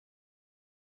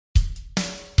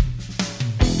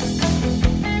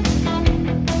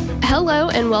Hello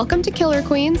and welcome to Killer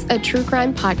Queens, a true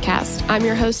crime podcast. I'm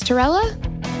your host, Torella.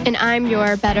 And I'm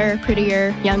your better,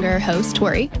 prettier, younger host,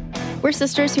 Tori. We're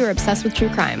sisters who are obsessed with true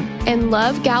crime. And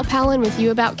love gal-palin with you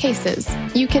about cases.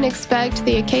 You can expect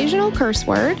the occasional curse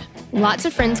word, lots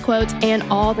of Friends quotes, and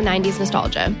all the 90s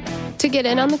nostalgia. To get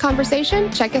in on the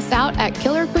conversation, check us out at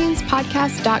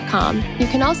killerqueenspodcast.com. You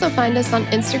can also find us on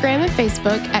Instagram and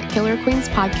Facebook at Killer Queens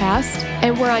Podcast,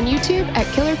 and we're on YouTube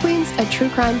at Killer Queens, a true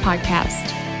crime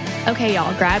podcast. Okay,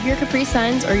 y'all, grab your Capri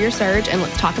Suns or your Surge, and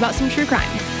let's talk about some true crime.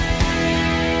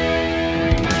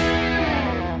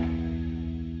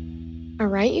 All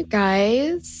right, you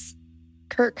guys.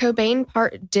 Kurt Cobain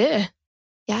part 2.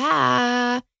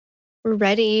 Yeah. We're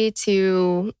ready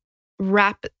to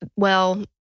wrap. Well,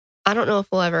 I don't know if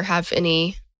we'll ever have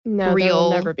any No, real there will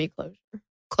never be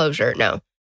closure. No.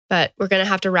 But we're going to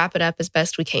have to wrap it up as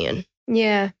best we can.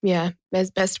 Yeah, as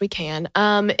best we can.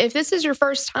 If this is your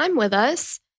first time with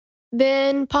us,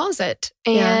 then pause it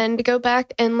and go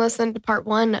back and listen to part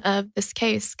 1 of this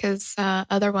case, because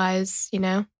otherwise, you're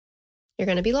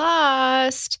going to be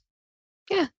lost.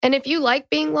 Yeah. And if you like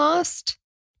being lost,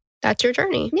 that's your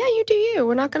journey. Yeah, you do you.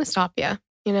 We're not going to stop you,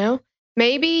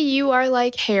 Maybe you are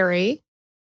like Harry,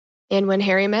 and when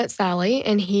Harry met Sally,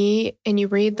 and you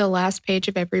read the last page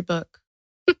of every book,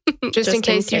 just in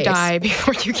case you die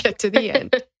before you get to the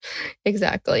end.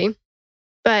 Exactly.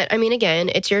 But I mean, again,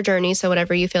 it's your journey, so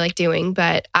whatever you feel like doing.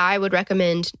 But I would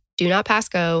recommend do not pass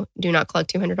go, do not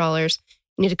collect $200.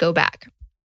 You need to go back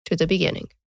to the beginning.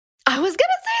 I was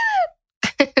going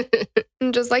to say that.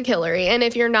 Just like Hillary. And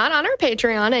if you're not on our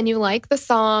Patreon and you like the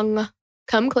song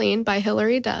Come Clean by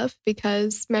Hilary Duff,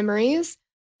 because memories,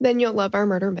 then you'll love our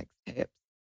murder mixtape.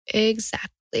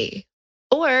 Exactly.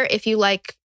 Or if you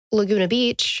like Laguna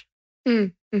Beach,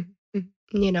 All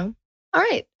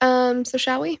right. So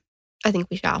shall we? I think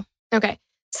we shall. Okay.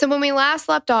 So when we last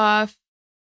left off,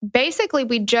 basically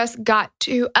we just got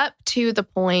up to the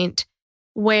point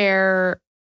where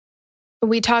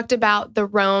we talked about the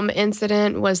Rome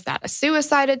incident. Was that a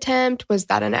suicide attempt? Was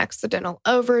that an accidental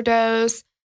overdose?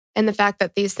 And the fact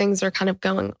that these things are kind of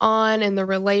going on in the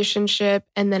relationship.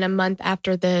 And then a month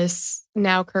after this,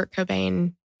 now Kurt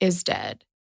Cobain is dead.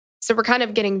 So we're kind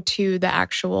of getting to the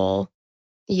actual...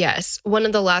 Yes. One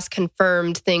of the last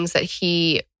confirmed things that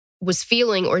he was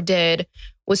feeling or did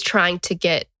was trying to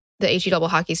get the HE double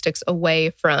hockey sticks away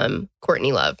from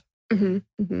Courtney Love.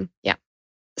 Yeah.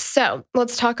 So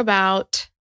let's talk about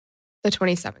the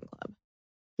 27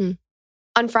 Club.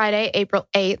 On Friday, April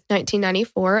 8th,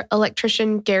 1994,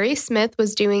 electrician Gary Smith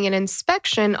was doing an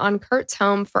inspection on Kurt's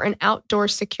home for an outdoor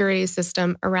security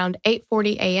system around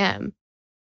 8:40 a.m.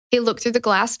 He looked through the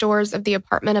glass doors of the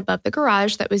apartment above the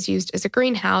garage that was used as a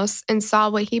greenhouse and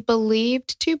saw what he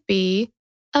believed to be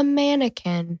a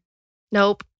mannequin.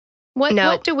 Nope.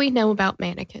 What do we know about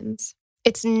mannequins?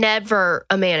 It's never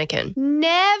a mannequin.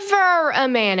 Never a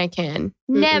mannequin.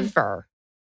 Never.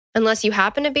 Unless you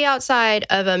happen to be outside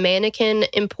of a mannequin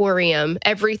emporium,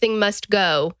 everything must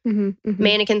go.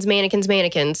 Mannequins.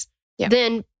 Yeah.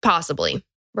 Then possibly.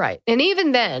 Right. And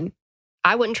even then,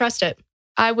 I wouldn't trust it.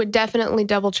 I would definitely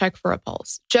double check for a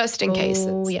pulse, just in case.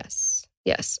 Oh, yes.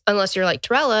 Yes. Unless you're like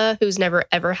Torella, who's never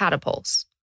ever had a pulse.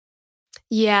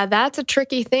 Yeah, that's a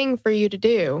tricky thing for you to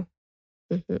do.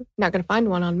 Not going to find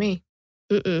one on me.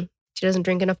 She doesn't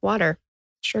drink enough water.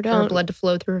 Sure For her don't. blood to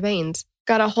flow through her veins.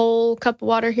 Got a whole cup of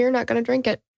water here, not going to drink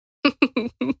it.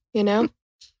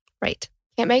 Right.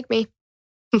 Can't make me.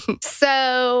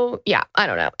 So, yeah, I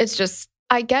don't know. It's just,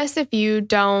 I guess if you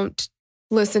don't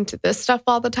listen to this stuff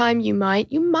all the time, you might.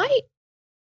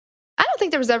 I don't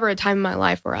think there was ever a time in my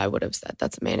life where I would have said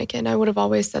that's a mannequin. I would have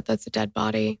always said that's a dead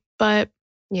body. But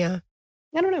yeah,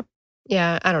 I don't know.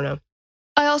 Yeah, I don't know.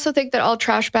 I also think that all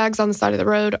trash bags on the side of the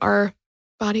road are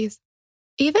bodies.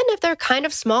 Even if they're kind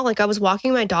of small, like I was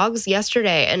walking my dogs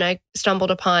yesterday and I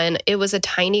stumbled upon, it was a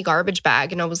tiny garbage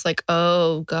bag. And I was like,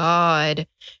 oh God.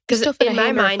 Because in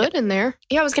my mind, foot in there.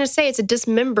 Yeah, I was going to say it's a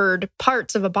dismembered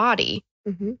parts of a body.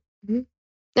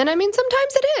 And I mean,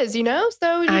 sometimes it is,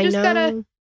 So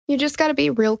you just gotta be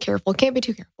real careful. Can't be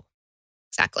too careful.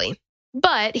 Exactly.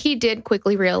 But he did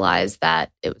quickly realize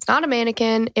that it was not a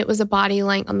mannequin. It was a body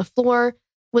laying on the floor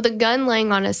with a gun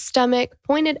laying on his stomach,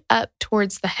 pointed up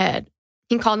towards the head.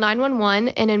 He called 911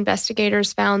 and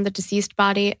investigators found the deceased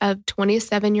body of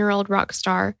 27-year-old rock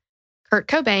star Kurt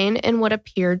Cobain in what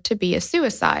appeared to be a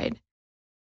suicide.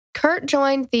 Kurt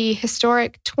joined the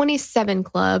historic 27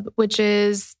 Club, which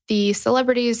is the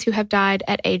celebrities who have died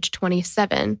at age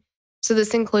 27. So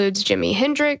this includes Jimi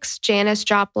Hendrix, Janis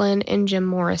Joplin, and Jim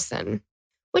Morrison.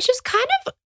 Which is kind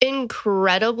of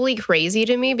incredibly crazy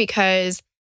to me because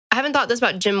I haven't thought this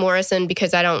about Jim Morrison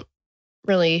because I don't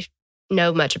really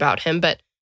know much about him, but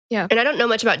Yeah. And I don't know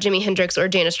much about Jimi Hendrix or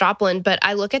Janis Joplin, but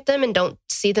I look at them and don't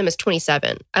see them as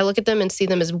 27. I look at them and see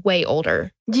them as way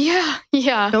older. Yeah.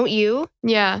 Yeah. Don't you?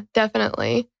 Yeah,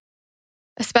 definitely.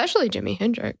 Especially Jimi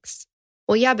Hendrix.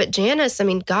 Well, yeah, but Janis, I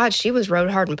mean, God, she was rode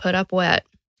hard and put up wet.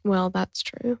 Well, that's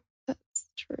true. That's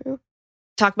true.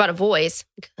 Talk about a voice.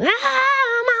 Come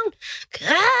on.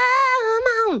 Come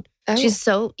on. Oh. She's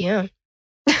so, yeah.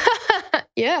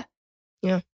 Yeah.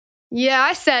 Yeah. Yeah,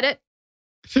 I said it.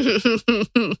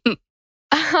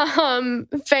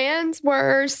 Fans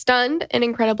were stunned and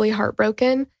incredibly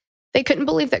heartbroken. They couldn't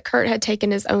believe that Kurt had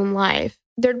taken his own life.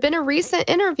 There'd been a recent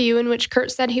interview in which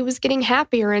Kurt said he was getting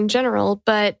happier in general,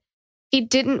 but he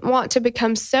didn't want to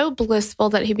become so blissful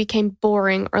that he became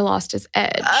boring or lost his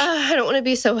edge. I don't want to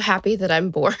be so happy that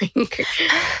I'm boring.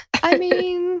 I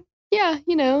mean, yeah,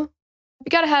 you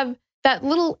got to have that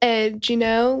little edge,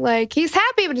 like he's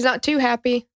happy, but he's not too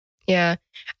happy. Yeah.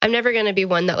 I'm never going to be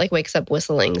one that like wakes up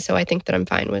whistling. So I think that I'm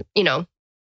fine with,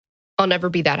 I'll never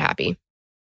be that happy.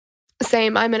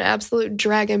 Same. I'm an absolute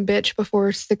dragon bitch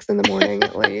before 6 a.m.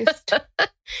 at least.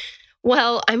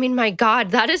 Well, I mean, my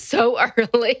God, that is so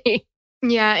early.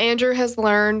 Yeah. Andrew has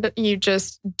learned you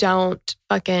just don't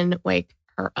fucking wake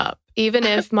her up. Even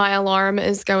if my alarm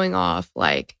is going off,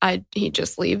 he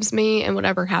just leaves me and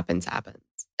whatever happens, happens.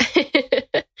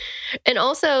 And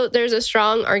also, there's a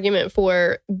strong argument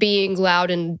for being loud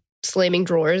and slamming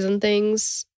drawers and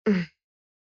things.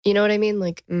 You know what I mean?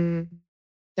 Like, don't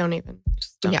even.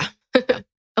 Just don't. Yeah.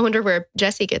 I wonder where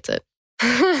Jesse gets it.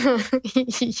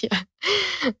 Yeah.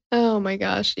 Oh my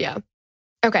gosh. Yeah.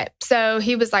 Okay. So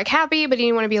he was like happy, but he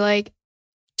didn't want to be like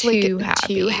too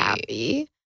happy.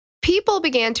 People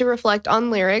began to reflect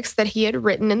on lyrics that he had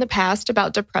written in the past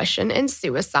about depression and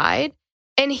suicide.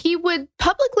 And he would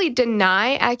publicly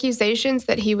deny accusations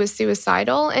that he was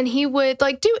suicidal. And he would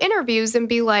do interviews and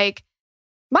be like,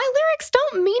 my lyrics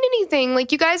don't mean anything.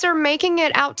 Like, you guys are making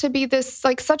it out to be this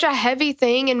such a heavy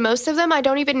thing. And most of them, I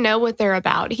don't even know what they're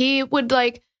about. He would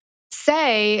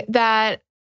say that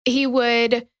he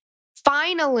would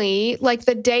finally,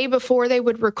 the day before they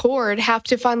would record, have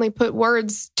to finally put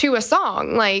words to a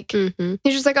song. He's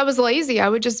just I was lazy. I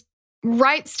would just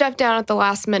write stuff down at the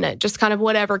last minute, just kind of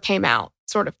whatever came out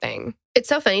sort of thing. It's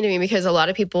so funny to me because a lot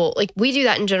of people, we do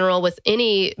that in general with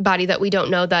anybody that we don't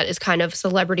know that is kind of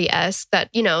celebrity-esque, that,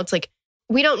 it's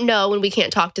we don't know and we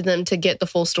can't talk to them to get the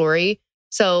full story.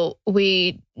 So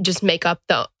we just make up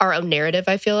our own narrative,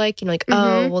 I feel like.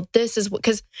 Oh, well, this is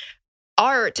because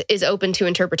art is open to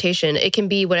interpretation. It can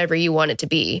be whatever you want it to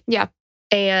be. Yeah.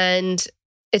 And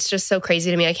it's just so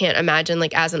crazy to me. I can't imagine,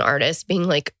 as an artist being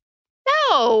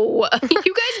no,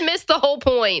 you guys missed the whole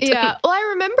point. Yeah. Well,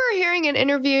 I remember hearing an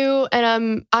interview,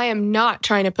 and I am not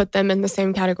trying to put them in the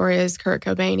same category as Kurt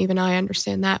Cobain, even though I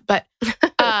understand that, but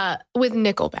with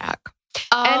Nickelback.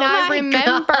 Oh, and I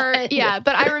remember, God. Yeah,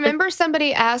 but I remember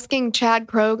somebody asking Chad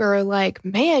Kroeger,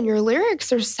 man, your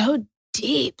lyrics are so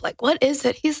deep. What is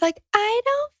it? He's like, I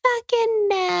don't fucking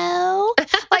know.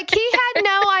 He had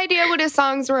no idea what his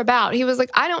songs were about. He was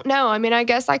like, I don't know. I mean, I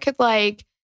guess I could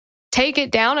take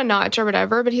it down a notch or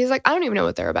whatever, but he's like, I don't even know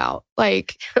what they're about.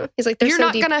 He's like, they're you're so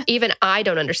not deep, gonna, even I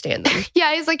don't understand them.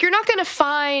 Yeah, he's like, you're not gonna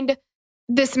find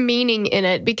this meaning in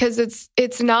it because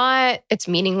it's not. It's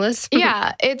meaningless.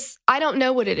 Yeah, I don't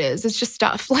know what it is. It's just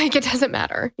stuff. It doesn't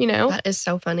matter, That is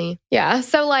so funny. Yeah.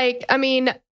 So I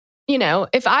mean,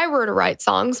 if I were to write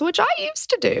songs, which I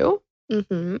used to do,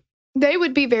 they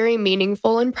would be very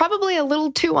meaningful and probably a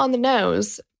little too on the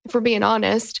nose, if we're being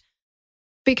honest,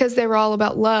 because they were all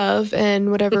about love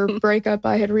and whatever breakup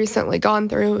I had recently gone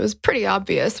through. It was pretty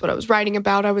obvious what I was writing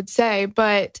about, I would say.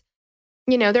 But,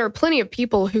 there are plenty of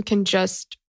people who can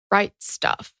just write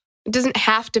stuff. It doesn't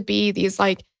have to be these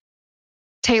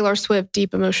Taylor Swift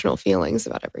deep emotional feelings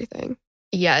about everything.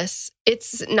 Yes.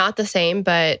 It's not the same,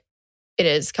 but it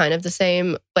is kind of the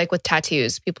same. With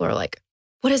tattoos, people are like,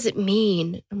 what does it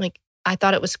mean? I'm like, I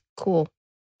thought it was cool.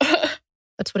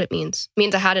 That's what it means. It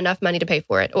means I had enough money to pay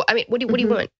for it. I mean, what do you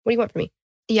want? What do you want from me?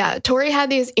 Yeah, Tori had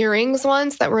these earrings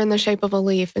once that were in the shape of a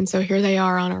leaf, and so here they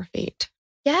are on our feet.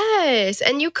 Yes,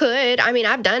 and you could. I mean,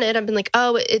 I've done it. I've been like,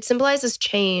 oh, it symbolizes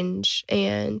change,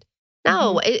 and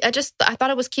no, I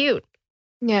thought it was cute.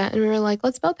 Yeah, and we were like,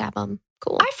 let's both have them.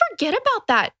 Cool. I forget about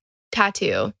that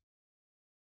tattoo.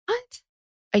 What?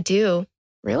 I do.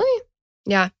 Really?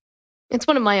 Yeah. It's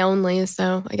one of my only,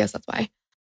 so I guess that's why.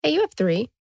 Hey, you have 3.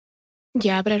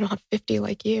 Yeah, but I don't have 50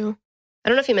 like you. I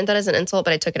don't know if you meant that as an insult,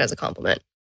 but I took it as a compliment.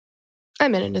 I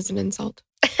meant it as an insult.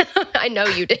 I know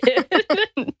you did.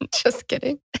 Just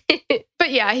kidding.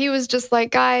 But yeah, he was just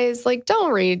like, guys,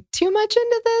 don't read too much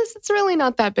into this. It's really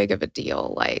not that big of a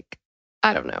deal.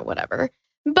 I don't know, whatever.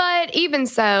 But even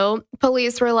so,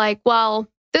 police were like, well,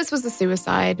 this was a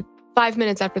suicide 5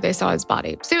 minutes after they saw his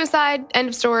body. Suicide, end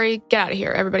of story, get out of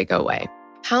here. Everybody go away.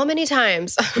 How many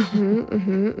times?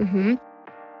 And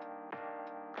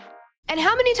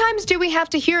how many times do we have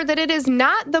to hear that it is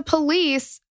not the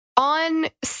police on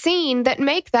scene that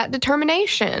make that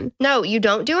determination? No, you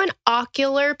don't do an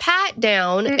ocular pat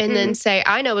down and then say,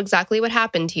 I know exactly what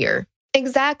happened here.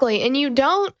 Exactly. And you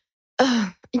don't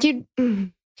let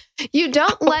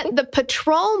the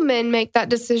patrolman make that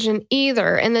decision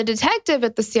either. And the detective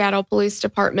at the Seattle Police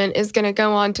Department is going to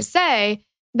go on to say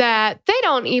that they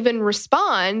don't even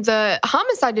respond. The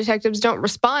homicide detectives don't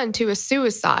respond to a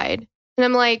suicide. And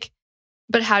I'm like,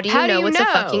 but how do you know it's a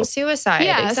fucking suicide?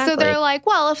 Yeah, exactly. So they're like,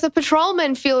 well, if the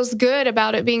patrolman feels good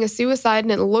about it being a suicide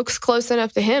and it looks close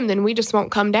enough to him, then we just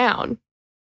won't come down.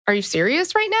 Are you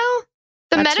serious right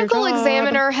now? The medical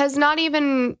examiner has not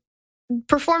even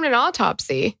performed an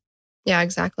autopsy. Yeah,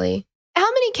 exactly. How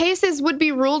many cases would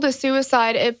be ruled a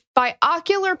suicide if by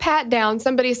ocular pat down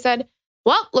somebody said,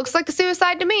 well, looks like a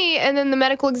suicide to me, and then the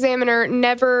medical examiner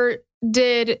never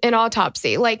did an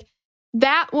autopsy? Like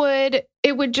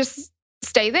it would just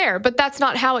stay there. But that's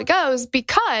not how it goes,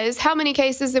 because how many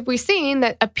cases have we seen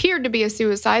that appeared to be a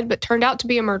suicide but turned out to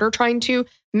be a murder trying to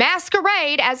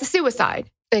masquerade as a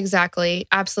suicide? Exactly.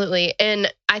 Absolutely.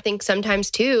 And I think sometimes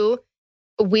too,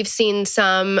 we've seen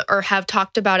some or have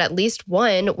talked about at least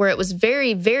one where it was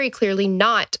very, very clearly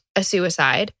not a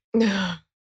suicide.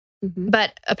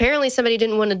 But apparently somebody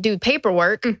didn't want to do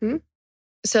paperwork.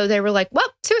 So they were like,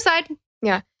 well, suicide.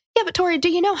 Yeah. Yeah, but Tori, do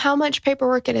you know how much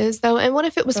paperwork it is, though? And what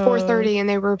if it was 4:30 and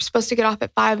they were supposed to get off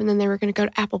at 5 and then they were going to go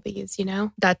to Applebee's, I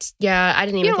didn't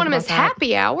even You don't want to miss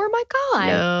happy hour? My God.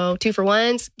 No, 2 for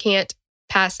 1s. Can't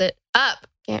pass it up.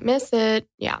 Can't miss it.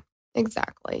 Yeah,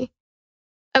 exactly.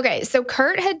 Okay, so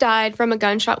Kurt had died from a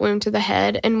gunshot wound to the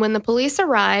head. And when the police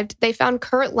arrived, they found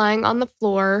Kurt lying on the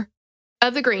floor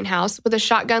of the greenhouse with a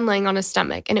shotgun laying on his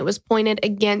stomach, and it was pointed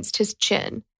against his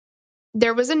chin.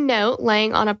 There was a note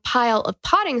laying on a pile of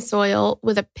potting soil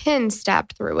with a pin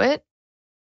stabbed through it.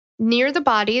 Near the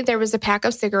body, there was a pack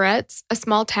of cigarettes, a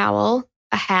small towel,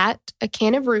 a hat, a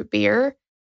can of root beer,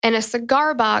 and a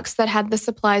cigar box that had the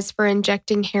supplies for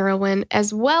injecting heroin,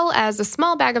 as well as a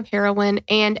small bag of heroin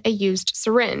and a used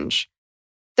syringe.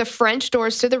 The French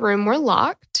doors to the room were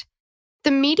locked.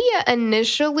 The media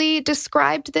initially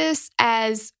described this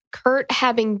as Kurt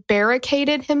having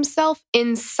barricaded himself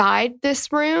inside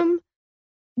this room.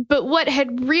 But what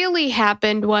had really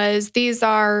happened was these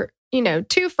are,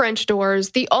 2 French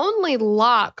doors. The only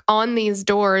lock on these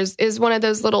doors is one of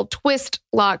those little twist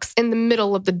locks in the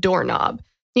middle of the doorknob.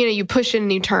 You push it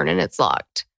and you turn and it's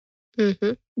locked.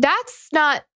 That's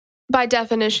not, by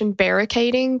definition,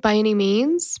 barricading by any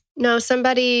means. No,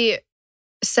 somebody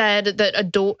said that a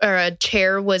door or a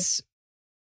chair was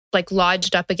like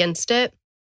lodged up against it.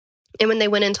 And when they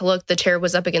went in to look, the chair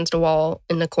was up against a wall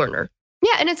in the corner.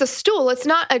 Yeah, and it's a stool. It's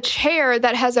not a chair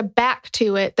that has a back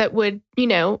to it that would,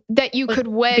 that you could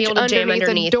wedge underneath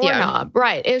a doorknob. Yeah.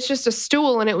 Right. It's just a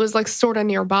stool and it was like sort of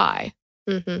nearby.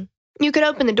 You could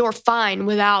open the door fine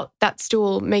without that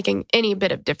stool making any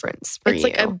bit of difference for you. It's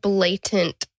like a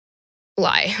blatant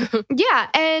lie. Yeah,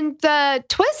 and the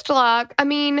twist lock,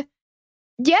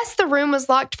 yes, the room was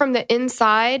locked from the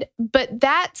inside, but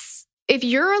that's,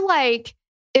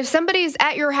 if somebody's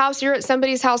at your house, you're at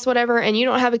somebody's house, whatever, and you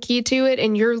don't have a key to it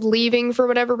and you're leaving for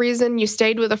whatever reason, you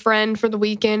stayed with a friend for the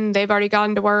weekend, they've already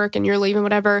gone to work and you're leaving,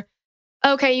 whatever.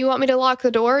 Okay, you want me to lock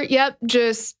the door? Yep,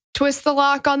 just twist the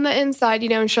lock on the inside,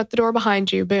 and shut the door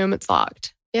behind you. Boom, it's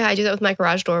locked. Yeah, I do that with my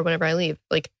garage door whenever I leave.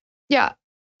 Yeah,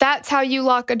 that's how you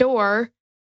lock a door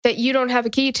that you don't have a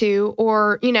key to,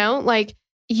 or,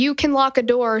 you can lock a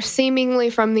door seemingly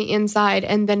from the inside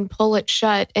and then pull it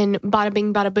shut and bada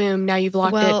bing, bada boom. Now you've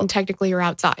locked it and technically you're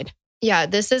outside. Yeah,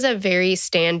 this is a very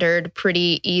standard,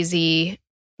 pretty easy,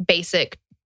 basic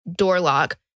door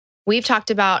lock. We've talked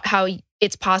about how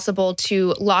it's possible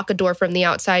to lock a door from the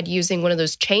outside using one of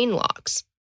those chain locks.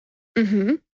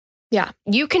 Yeah.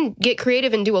 You can get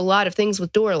creative and do a lot of things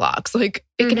with door locks. It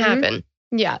can happen.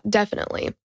 Yeah,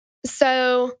 definitely.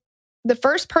 So the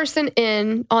first person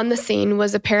in on the scene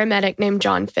was a paramedic named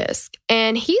John Fisk,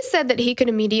 and he said that he could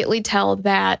immediately tell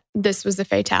that this was a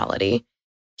fatality.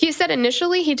 He said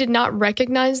initially he did not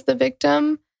recognize the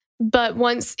victim, but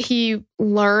once he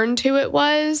learned who it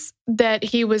was, that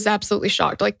he was absolutely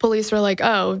shocked. Police were like,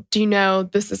 oh, do you know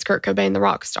this is Kurt Cobain, the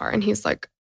rock star? And he's like,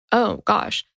 oh,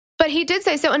 gosh. But he did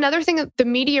say, so another thing that the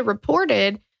media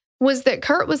reported was that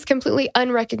Kurt was completely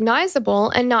unrecognizable,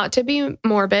 and not to be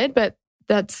morbid, but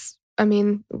that's,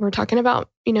 we're talking about,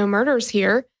 murders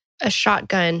here. a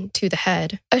shotgun to the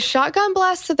head? A shotgun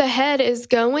blast to the head is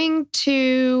going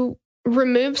to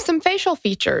remove some facial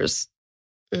features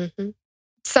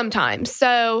sometimes.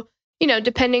 So,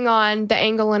 depending on the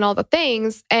angle and all the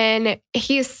things. And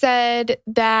he said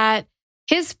that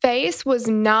his face was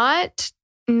not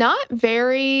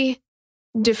very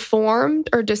deformed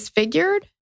or disfigured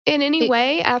in any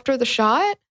way after the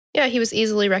shot. Yeah, he was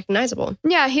easily recognizable.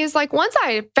 Yeah, he's like, once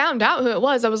I found out who it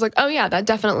was, I was like, oh yeah, that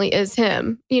definitely is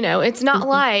him. It's not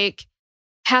like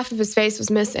half of his face was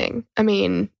missing. I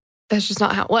mean, that's just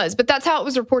not how it was. But that's how it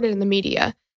was reported in the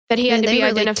media, that he had to be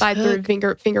identified through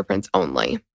fingerprints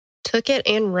only. Took it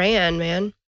and ran,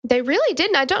 man. They really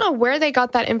didn't. I don't know where they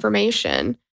got that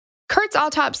information. Kurt's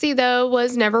autopsy, though,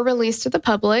 was never released to the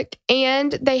public,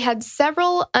 and they had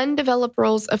several undeveloped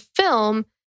rolls of film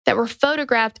that were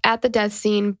photographed at the death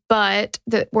scene, but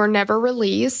that were never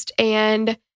released.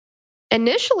 And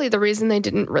initially, the reason they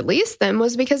didn't release them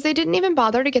was because they didn't even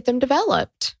bother to get them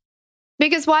developed.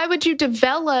 Because why would you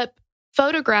develop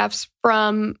photographs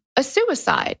from a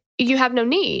suicide? You have no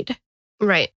need.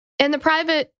 Right. And the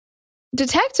private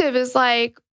detective is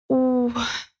like, ooh,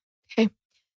 okay.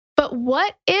 But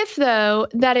what if, though,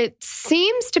 that it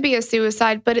seems to be a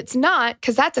suicide, but it's not,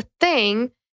 because that's a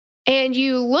thing, and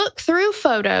you look through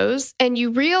photos and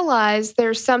you realize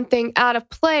there's something out of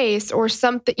place or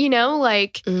something,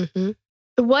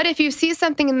 what if you see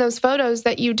something in those photos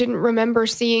that you didn't remember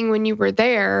seeing when you were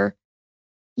there?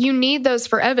 You need those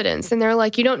for evidence. And they're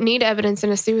like, you don't need evidence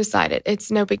in a suicide. It's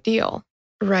no big deal.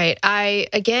 Right. I,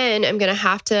 again, am going to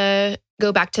have to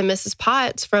go back to Mrs.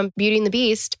 Potts from Beauty and the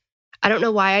Beast. I don't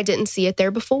know why I didn't see it there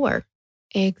before.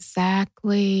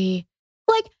 Exactly.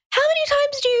 Like, how many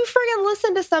times do you friggin'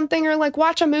 listen to something or like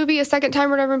watch a movie a second time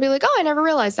or whatever and be like, oh, I never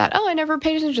realized that. Oh, I never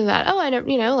paid attention to that. Oh, I never,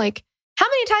 how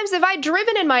many times have I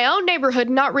driven in my own neighborhood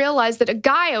and not realized that a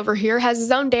guy over here has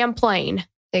his own damn plane?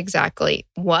 Exactly.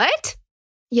 What?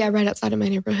 Yeah, right outside of my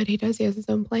neighborhood. He does. He has his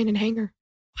own plane and hangar.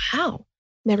 Wow.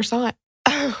 Never saw it.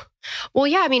 Well,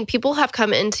 yeah, I mean, people have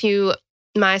come into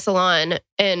my salon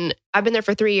and I've been there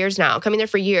for 3 years now, coming there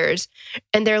for years.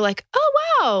 And they're like, oh,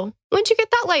 wow, when'd you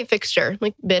get that light fixture?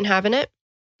 Like, been having it.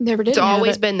 Never did. It's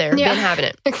always been there. Yeah. Been having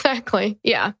it. Exactly.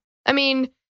 Yeah. I mean,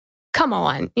 come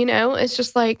on, it's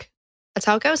just like. That's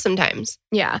how it goes sometimes.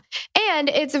 Yeah. And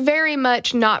it's very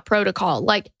much not protocol.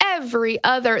 Like every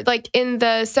other, like in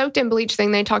the soaked in bleach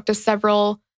thing, they talked to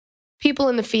several people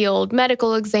in the field,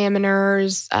 medical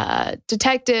examiners,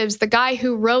 detectives, the guy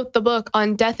who wrote the book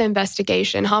on death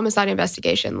investigation, homicide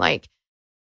investigation, like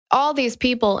all these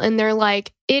people. And they're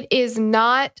like, it is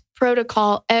not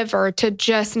protocol ever to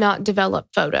just not develop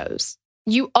photos.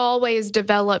 You always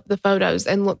develop the photos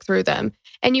and look through them.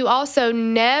 And you also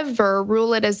never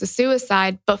rule it as a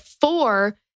suicide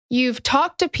before you've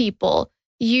talked to people.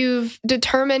 You've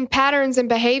determined patterns and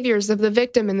behaviors of the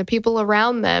victim and the people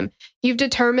around them. You've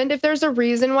determined if there's a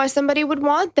reason why somebody would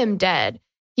want them dead.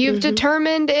 You've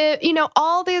determined if,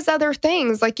 all these other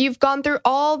things. Like you've gone through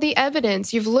all the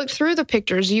evidence. You've looked through the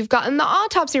pictures. You've gotten the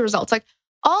autopsy results. Like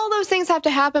all those things have to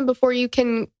happen before you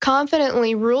can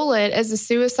confidently rule it as a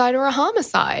suicide or a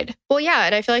homicide. Well, yeah.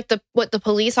 And I feel like what the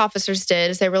police officers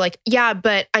did is they were like, yeah,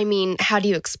 but I mean, how do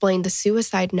you explain the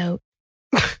suicide note?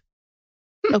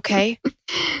 Okay.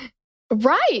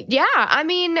 Right. Yeah. I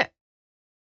mean,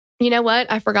 you know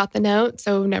what? I forgot the note,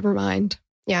 so never mind.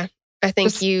 Yeah. I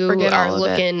think Just you are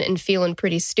looking and feeling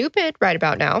pretty stupid right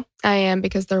about now. I am,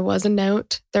 because there was a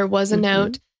note. There was a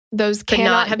note. Those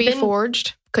cannot be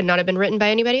forged. Could not have been written by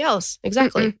anybody else.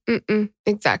 Exactly.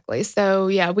 Exactly. So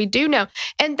yeah, we do know.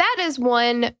 And that is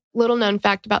one little known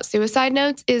fact about suicide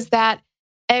notes, is that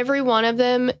every one of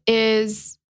them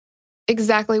is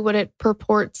exactly what it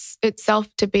purports itself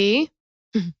to be.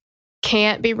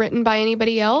 Can't be written by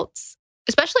anybody else.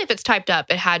 Especially if it's typed up,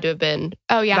 it had to have been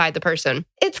by the person.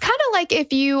 It's kind of like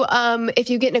if you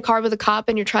get in a car with a cop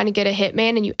and you're trying to get a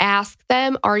hitman and you ask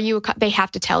them, are you a cop? They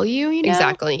have to tell you,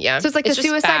 Exactly, yeah. So it's like the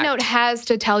suicide note has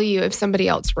to tell you if somebody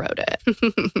else wrote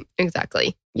it.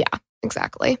 Exactly. Yeah,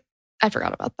 exactly. I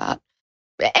forgot about that.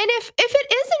 And if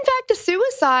it is in fact a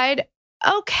suicide,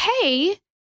 okay.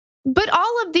 But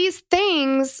all of these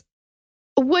things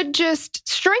would just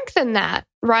strengthen that,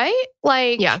 right?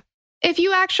 Like, yeah. If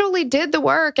you actually did the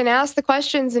work and asked the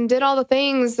questions and did all the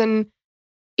things and,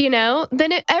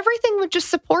 then everything would just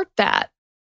support that.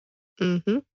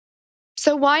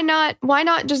 So why not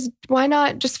just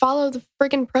follow the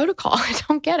friggin' protocol? I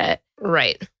don't get it.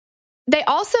 Right. They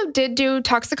also did do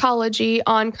toxicology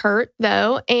on Kurt,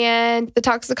 though, and the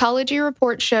toxicology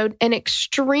report showed an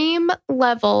extreme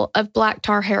level of black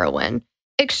tar heroin.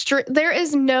 There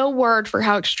is no word for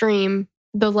how extreme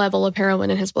the level of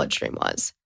heroin in his bloodstream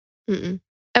was. Mm-mm.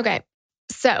 Okay,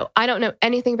 so I don't know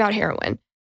anything about heroin.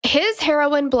 His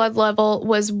heroin blood level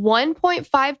was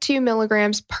 1.52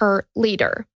 milligrams per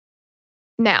liter.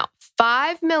 Now,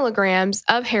 5 milligrams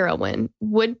of heroin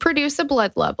would produce a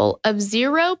blood level of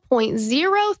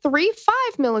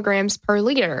 0.035 milligrams per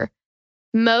liter.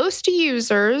 Most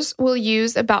users will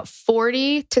use about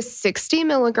 40 to 60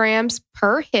 milligrams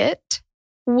per hit,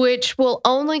 which will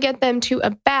only get them to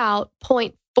about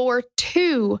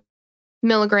 0.42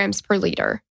 milligrams per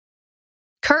liter.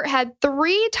 Kurt had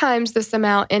 3 times this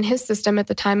amount in his system at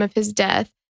the time of his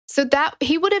death, so that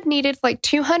he would have needed like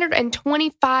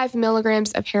 225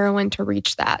 milligrams of heroin to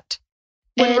reach that.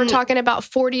 When we're talking about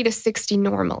 40 to 60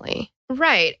 normally.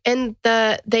 Right. And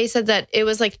they said that it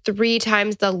was like 3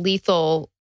 times the lethal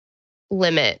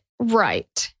limit.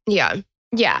 Right. Yeah.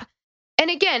 Yeah. And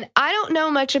again, I don't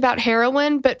know much about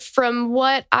heroin, but from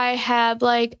what I have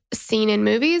like seen in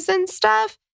movies and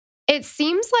stuff, it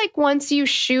seems like once you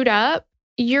shoot up,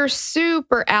 you're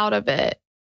super out of it.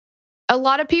 A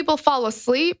lot of people fall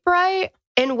asleep, right?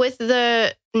 And with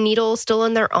the needle still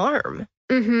in their arm.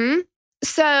 Mm-hmm.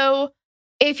 So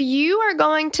if you are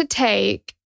going to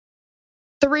take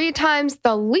 3 times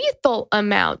the lethal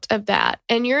amount of that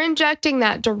and you're injecting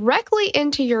that directly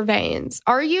into your veins,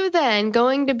 are you then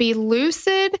going to be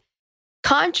lucid,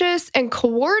 conscious, and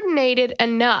coordinated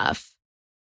enough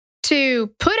to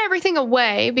put everything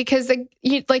away? Because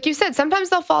like you said,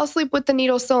 sometimes they'll fall asleep with the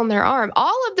needle still in their arm.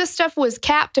 All of this stuff was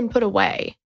capped and put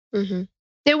away. Mm-hmm.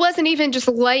 It wasn't even just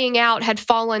laying out, had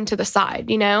fallen to the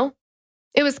side, you know?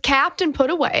 It was capped and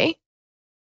put away.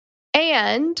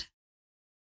 And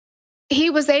he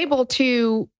was able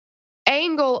to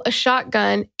angle a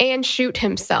shotgun and shoot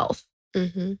himself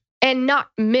and not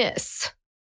miss.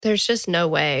 There's just no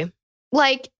way.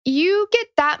 Like, you get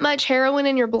that much heroin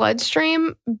in your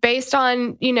bloodstream based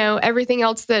on, you know, everything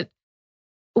else that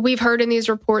we've heard in these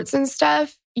reports and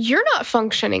stuff. You're not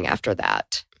functioning after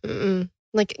that. Mm-mm.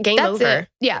 Like, game over. It.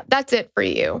 Yeah, that's it for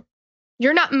you.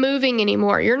 You're not moving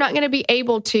anymore. You're not going to be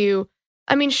able to.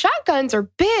 I mean, shotguns are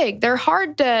big. They're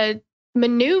hard to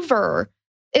maneuver.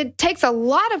 It takes a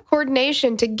lot of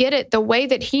coordination to get it the way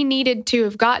that he needed to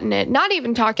have gotten it. Not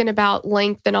even talking about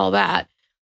length and all that.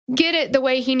 Get it the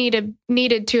way he needed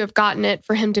to have gotten it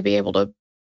for him to be able to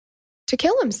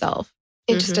kill himself.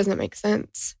 It just doesn't make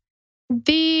sense.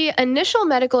 The initial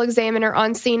medical examiner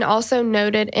on scene also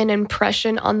noted an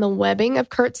impression on the webbing of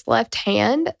Kurt's left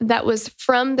hand that was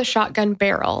from the shotgun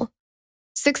barrel.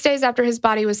 6 days after his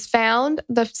body was found,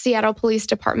 the Seattle Police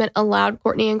Department allowed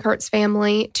Courtney and Kurt's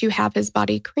family to have his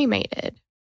body cremated.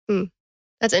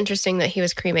 That's interesting that he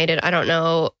was cremated. I don't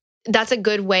know. That's a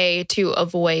good way to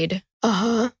avoid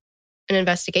an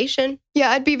investigation.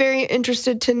 Yeah, I'd be very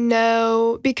interested to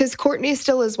know, because Courtney's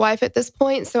still his wife at this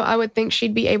point, so I would think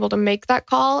she'd be able to make that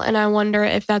call, and I wonder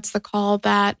if that's the call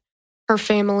that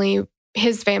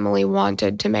his family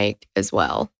wanted to make as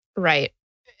well. Right.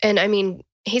 And I mean,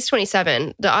 he's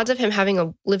 27. The odds of him having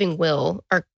a living will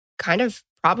are kind of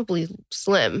probably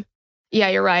slim. Yeah,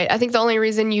 you're right. I think the only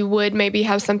reason you would maybe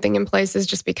have something in place is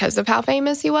just because of how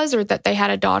famous he was, or that they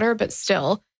had a daughter, but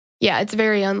still, yeah, it's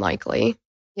very unlikely.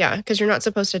 Yeah, because you're not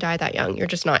supposed to die that young. You're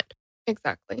just not.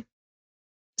 Exactly.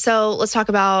 So let's talk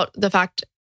about the fact,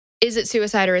 is it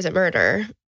suicide or is it murder?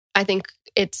 I think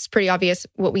it's pretty obvious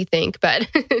what we think,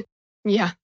 but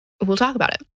yeah, we'll talk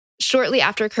about it. Shortly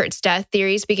after Kurt's death,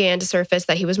 theories began to surface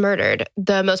that he was murdered.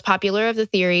 The most popular of the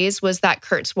theories was that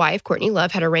Kurt's wife, Courtney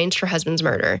Love, had arranged her husband's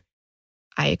murder.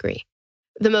 I agree.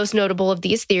 The most notable of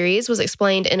these theories was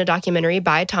explained in a documentary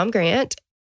by Tom Grant.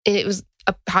 It was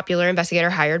a popular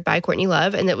investigator hired by Courtney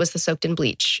Love, and it was the Soaked in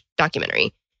Bleach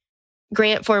documentary.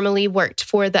 Grant formerly worked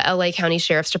for the LA County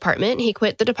Sheriff's Department. He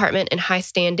quit the department in high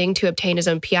standing to obtain his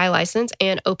own PI license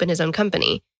and open his own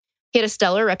company. He had a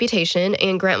stellar reputation,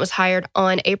 and Grant was hired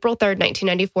on April 3rd,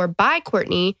 1994 by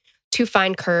Courtney to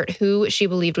find Kurt, who she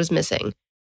believed was missing.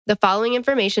 The following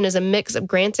information is a mix of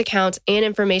Grant's accounts and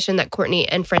information that Courtney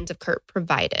and friends of Kurt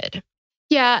provided.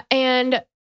 Yeah, and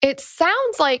it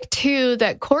sounds like, too,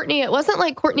 that Courtney, it wasn't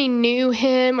like Courtney knew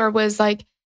him or was like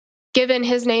given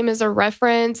his name as a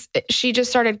reference. She just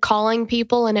started calling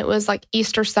people, and it was like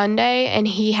Easter Sunday, and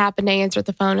he happened to answer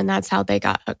the phone, and that's how they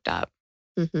got hooked up,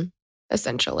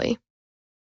 essentially.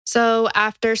 So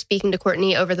after speaking to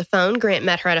Courtney over the phone, Grant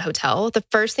met her at a hotel. The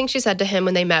first thing she said to him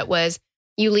when they met was,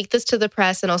 "You leak this to the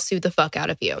press and I'll sue the fuck out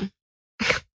of you."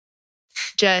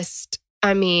 Just,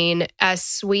 I mean, as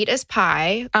sweet as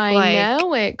pie. I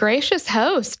know it. Gracious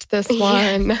host, this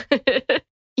one.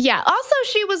 Yeah. Also,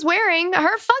 she was wearing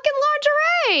her fucking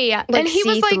lingerie. Like, and he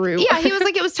was see-through. like, yeah, he was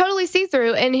like, it was totally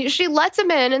see-through. And she lets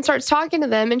him in and starts talking to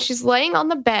them. And she's laying on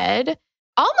the bed.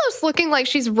 almost looking like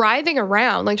she's writhing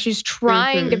around, like she's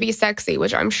trying to be sexy,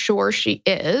 which I'm sure she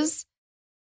is.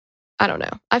 I don't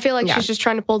know. I feel like she's just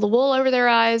trying to pull the wool over their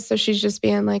eyes. So she's just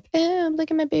being like,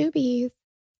 look at my boobies.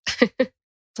 It's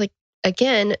like,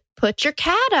 again, put your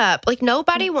cat up. Like,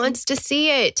 nobody wants to see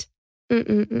it.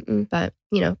 But,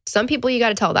 some people you got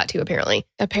to tell that to, apparently.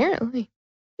 Apparently.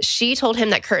 She told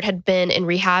him that Kurt had been in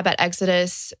rehab at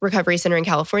Exodus Recovery Center in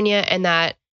California and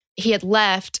that he had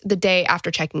left the day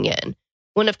after checking in.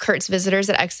 One of Kurt's visitors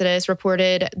at Exodus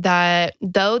reported that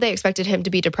though they expected him to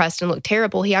be depressed and look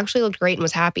terrible, he actually looked great and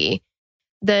was happy.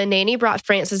 The nanny brought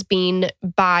Frances Bean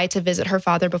by to visit her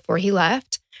father before he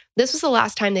left. This was the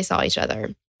last time they saw each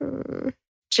other.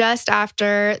 Just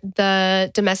after the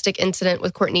domestic incident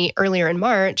with Courtney earlier in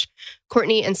March,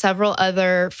 Courtney and several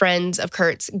other friends of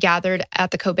Kurt's gathered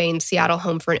at the Cobain Seattle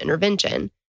home for an intervention.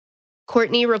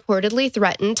 Courtney reportedly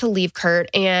threatened to leave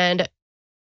Kurt, and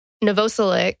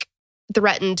Novoselic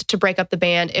threatened to break up the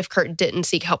band if Kurt didn't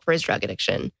seek help for his drug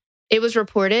addiction. It was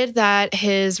reported that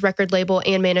his record label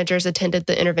and managers attended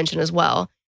the intervention as well.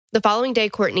 The following day,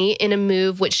 Courtney, in a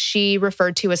move which she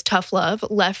referred to as tough love,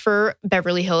 left for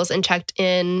Beverly Hills and checked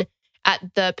in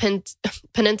at the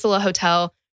Peninsula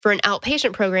Hotel for an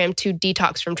outpatient program to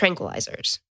detox from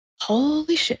tranquilizers.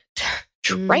 Holy shit.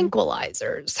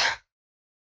 Tranquilizers.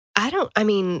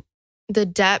 The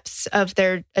depths of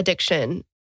their addiction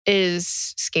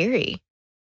is scary.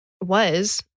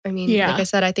 Like I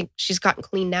said, I think she's gotten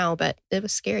clean now, but it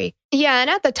was scary. Yeah, and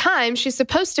at the time, she's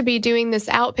supposed to be doing this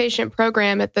outpatient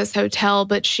program at this hotel,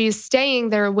 but she's staying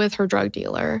there with her drug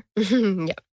dealer.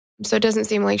 Yeah. So it doesn't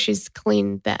seem like she's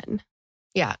clean then.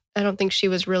 Yeah, I don't think she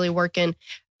was really working.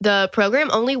 The program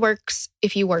only works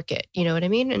if you work it. You know what I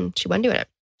mean? And she wasn't doing it.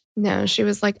 No, she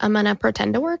was like, I'm going to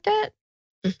pretend to work it.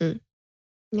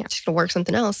 Yeah. She's going to work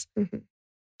something else.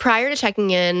 Prior to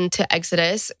checking in to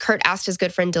Exodus, Kurt asked his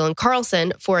good friend Dylan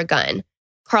Carlson for a gun.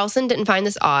 Carlson didn't find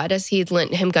this odd, as he'd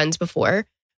lent him guns before.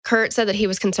 Kurt said that he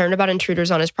was concerned about intruders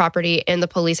on his property and the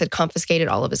police had confiscated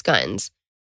all of his guns.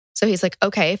 So he's like,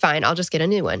 okay, fine, I'll just get a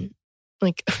new one.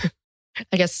 Like,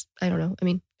 I guess, I don't know.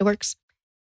 It works.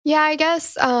 Yeah, I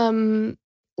guess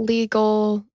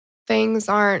legal things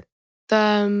aren't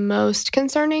the most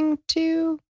concerning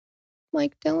to,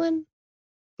 like, Dylan.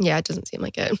 Yeah, it doesn't seem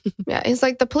like it. Yeah, he's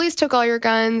like, the police took all your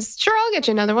guns. Sure, I'll get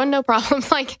you another one. No problem.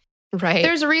 Like, right.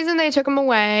 There's a reason they took them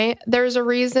away. There's a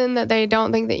reason that they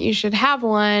don't think that you should have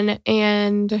one.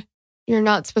 And you're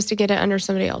not supposed to get it under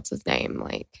somebody else's name.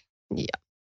 Like, yeah.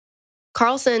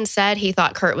 Carlson said he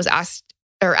thought Kurt was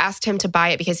asked him to buy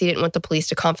it because he didn't want the police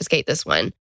to confiscate this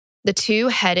one. The two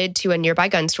headed to a nearby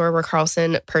gun store where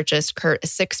Carlson purchased Kurt a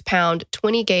 6-pound,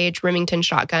 20-gauge Remington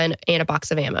shotgun and a box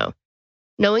of ammo.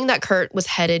 Knowing that Kurt was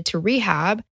headed to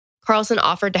rehab, Carlson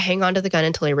offered to hang on to the gun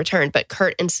until he returned, but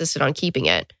Kurt insisted on keeping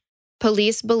it.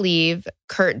 Police believe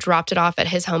Kurt dropped it off at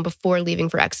his home before leaving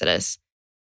for Exodus.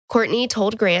 Courtney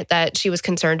told Grant that she was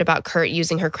concerned about Kurt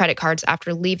using her credit cards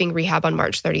after leaving rehab on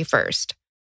March 31st.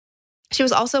 She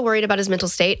was also worried about his mental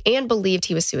state and believed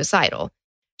he was suicidal.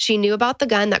 She knew about the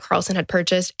gun that Carlson had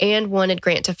purchased and wanted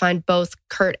Grant to find both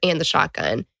Kurt and the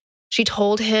shotgun. She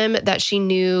told him that she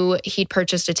knew he'd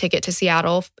purchased a ticket to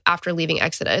Seattle after leaving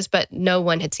Exodus, but no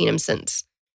one had seen him since.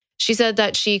 She said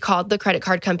that she called the credit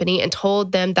card company and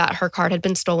told them that her card had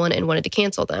been stolen and wanted to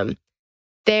cancel them.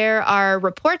 There are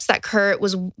reports that Kurt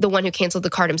was the one who canceled the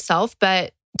card himself,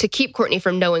 but to keep Courtney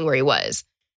from knowing where he was.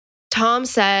 Tom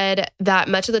said that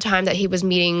much of the time that he was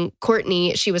meeting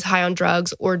Courtney, she was high on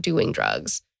drugs or doing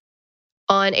drugs.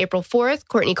 On April 4th,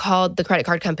 Courtney called the credit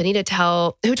card company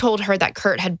who told her that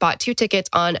Kurt had bought 2 tickets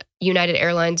on United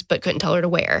Airlines but couldn't tell her to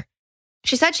where.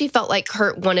 She said she felt like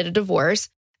Kurt wanted a divorce,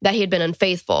 that he had been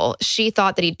unfaithful. She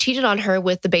thought that he'd cheated on her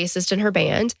with the bassist in her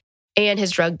band and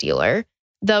his drug dealer.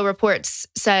 The reports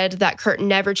said that Kurt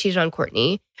never cheated on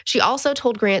Courtney. She also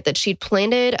told Grant that she'd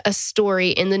planted a story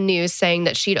in the news saying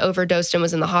that she'd overdosed and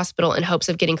was in the hospital in hopes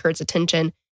of getting Kurt's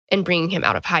attention and bringing him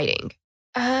out of hiding.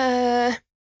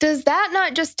 Does that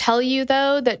not just tell you,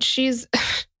 though, that she's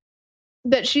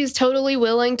totally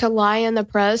willing to lie in the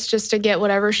press just to get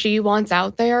whatever she wants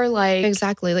out there? Like,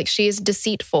 exactly. Like, she is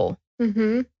deceitful.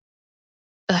 Mm-hmm.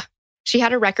 She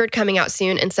had a record coming out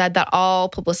soon and said that all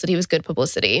publicity was good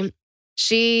publicity.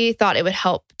 She thought it would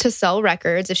help to sell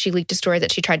records if she leaked a story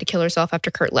that she tried to kill herself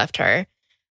after Kurt left her.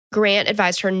 Grant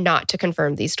advised her not to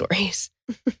confirm these stories.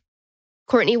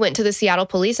 Courtney went to the Seattle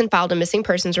police and filed a missing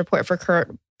persons report for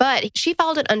Kurt, but she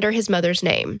filed it under his mother's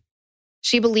name.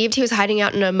 She believed he was hiding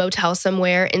out in a motel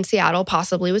somewhere in Seattle,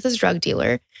 possibly with his drug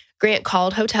dealer. Grant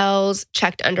called hotels,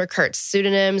 checked under Kurt's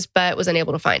pseudonyms, but was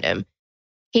unable to find him.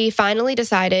 He finally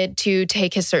decided to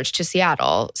take his search to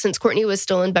Seattle. Since Courtney was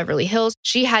still in Beverly Hills,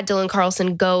 she had Dylan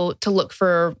Carlson go to look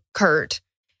for Kurt.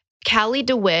 Callie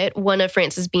DeWitt, one of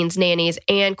Frances Bean's nannies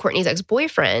and Courtney's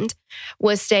ex-boyfriend,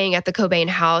 was staying at the Cobain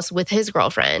house with his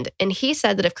girlfriend, and he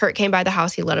said that if Kurt came by the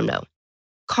house, he'd let him know.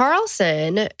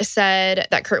 Carlson said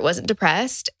that Kurt wasn't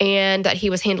depressed and that he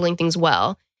was handling things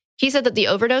well. He said that the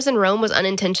overdose in Rome was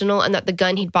unintentional and that the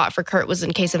gun he'd bought for Kurt was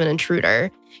in case of an intruder.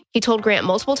 He told Grant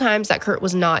multiple times that Kurt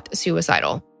was not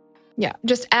suicidal. Yeah,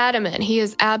 just adamant. He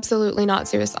is absolutely not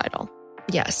suicidal.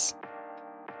 Yes.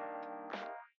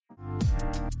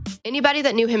 Anybody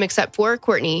that knew him except for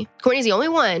Courtney, Courtney's the only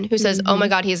one who says, oh my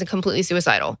God, he is completely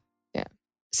suicidal. Yeah.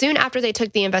 Soon after they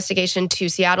took the investigation to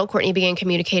Seattle, Courtney began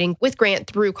communicating with Grant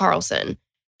through Carlson.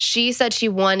 She said she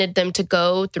wanted them to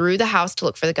go through the house to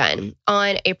look for the gun.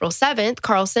 On April 7th,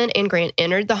 Carlson and Grant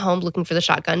entered the home looking for the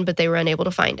shotgun, but they were unable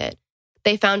to find it.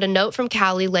 They found a note from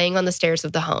Callie laying on the stairs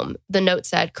of the home. The note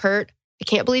said, Kurt, I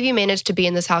can't believe you managed to be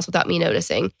in this house without me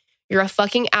noticing. You're a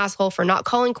fucking asshole for not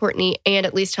calling Courtney and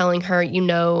at least telling her you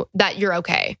know that you're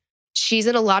okay. She's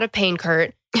in a lot of pain,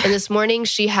 Kurt. And this morning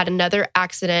she had another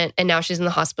accident and now she's in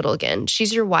the hospital again.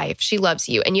 She's your wife. She loves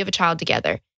you and you have a child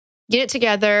together. Get it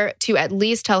together to at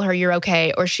least tell her you're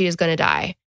okay or she is going to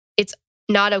die. It's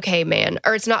not okay, man.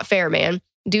 Or it's not fair, man.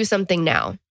 Do something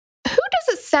now. Who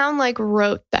does it sound like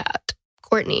wrote that?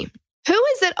 Courtney. Who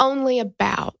is it only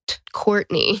about?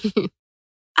 Courtney.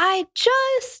 I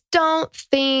just don't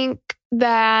think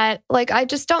that, I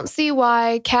just don't see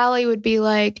why Callie would be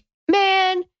like,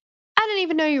 man, I didn't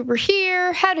even know you were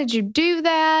here. How did you do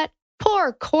that?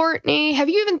 Poor Courtney. Have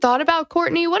you even thought about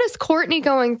Courtney? What is Courtney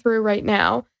going through right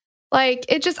now? I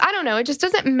don't know. It just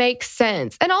doesn't make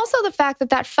sense. And also the fact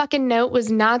that that fucking note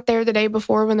was not there the day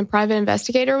before when the private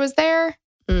investigator was there.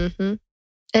 Mm-hmm.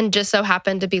 And just so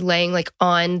happened to be laying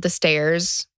on the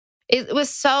stairs. It was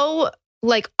so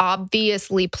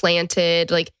obviously planted,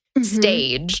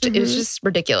 staged. Mm-hmm. It was just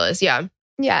ridiculous. Yeah.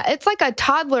 Yeah. It's like a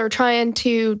toddler trying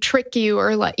to trick you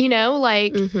or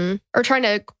or trying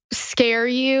to scare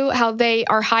you, how they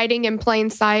are hiding in plain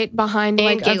sight behind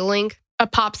and giggling. A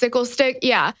popsicle stick.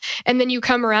 Yeah. And then you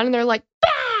come around and they're like,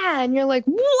 bah! And you're like,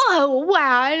 whoa,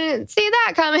 wow, I didn't see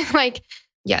that coming.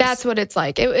 Yes. That's what it's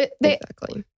like.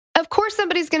 Exactly. Of course,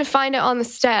 somebody's going to find it on the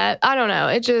step. I don't know.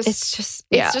 It's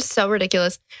just so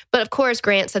ridiculous. But of course,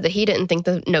 Grant said that he didn't think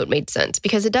the note made sense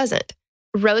because it doesn't.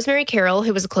 Rosemary Carroll,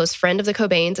 who was a close friend of the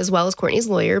Cobains as well as Courtney's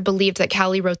lawyer, believed that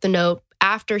Callie wrote the note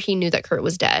after he knew that Kurt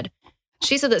was dead.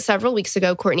 She said that several weeks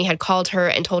ago, Courtney had called her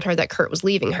and told her that Kurt was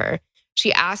leaving her.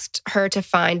 She asked her to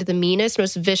find the meanest,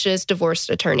 most vicious divorce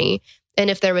attorney and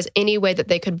if there was any way that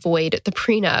they could void the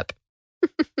prenup.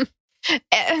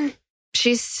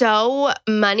 She's so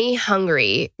money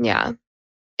hungry. Yeah.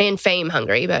 And fame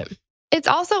hungry, but it's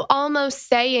also almost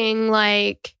saying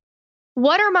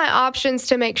what are my options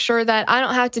to make sure that I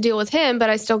don't have to deal with him, but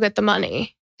I still get the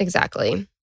money? Exactly.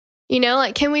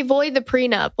 Can we void the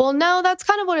prenup? Well, no, that's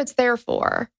kind of what it's there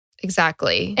for.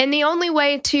 Exactly. And the only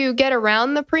way to get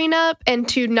around the prenup and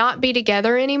to not be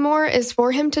together anymore is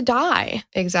for him to die.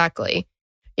 Exactly.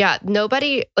 Yeah.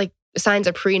 Nobody signs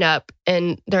a prenup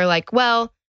and they're like,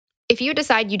 well, if you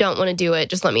decide you don't want to do it,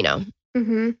 just let me know.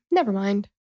 Mm-hmm. Never mind.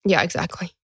 Yeah,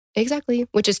 exactly. Exactly.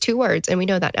 Which is 2 words. And we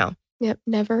know that now. Yep.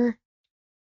 Never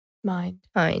mind.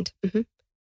 Mm-hmm.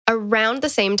 Around the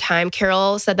same time,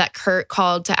 Carol said that Kurt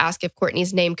called to ask if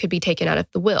Courtney's name could be taken out of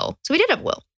the will. So we did have a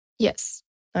will. Yes.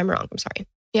 I'm wrong. I'm sorry.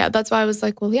 Yeah, that's why I was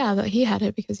like, well, yeah, he had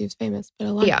it because he was famous. But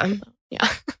a lot of people don't. Yeah.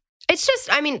 It's just,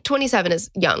 27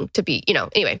 is young to be,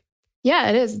 anyway. Yeah,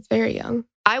 it is. It's very young.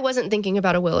 I wasn't thinking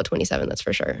about a will at 27, that's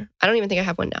for sure. I don't even think I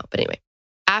have one now. But anyway,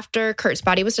 after Kurt's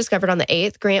body was discovered on the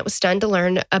 8th, Grant was stunned to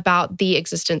learn about the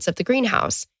existence of the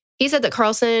greenhouse. He said that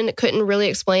Carlson couldn't really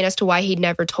explain as to why he'd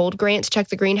never told Grant to check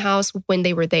the greenhouse when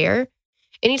they were there.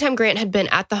 Anytime Grant had been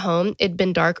at the home, it'd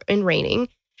been dark and raining,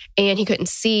 and he couldn't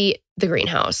see the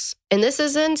greenhouse. And this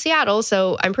is in Seattle,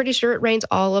 so I'm pretty sure it rains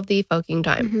all of the fucking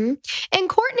time. Mm-hmm. And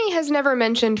Courtney has never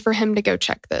mentioned for him to go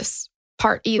check this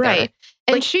part either. Right.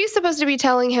 And she's supposed to be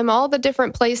telling him all the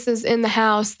different places in the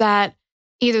house that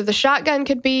either the shotgun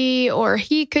could be or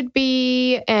he could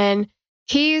be. And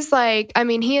he's he and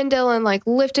Dylan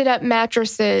lifted up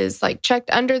mattresses, checked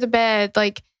under the bed.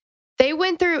 They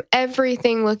went through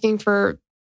everything looking for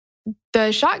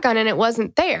the shotgun and it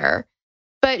wasn't there.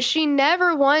 But she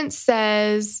never once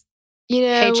says,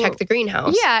 hey, check the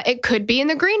greenhouse. Yeah, it could be in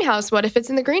the greenhouse. What if it's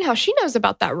in the greenhouse? She knows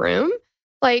about that room.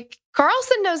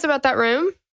 Carlson knows about that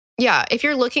room. Yeah, if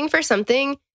you're looking for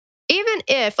something, even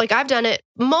if, I've done it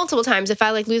multiple times, if I,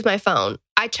 lose my phone,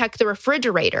 I check the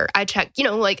refrigerator. I check,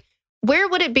 where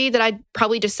would it be that I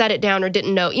probably just set it down or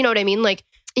didn't know? You know what I mean? Like,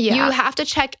 Yeah. you have to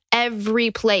check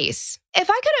every place. If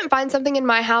I couldn't find something in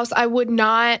my house, I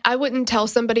wouldn't tell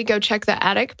somebody go check the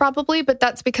attic probably, but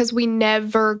that's because we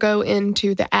never go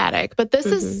into the attic. But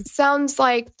this sounds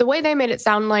like the way they made it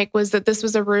sound like was that this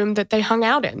was a room that they hung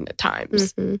out in at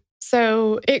times.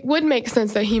 So it would make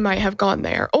sense that he might have gone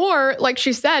there. Or like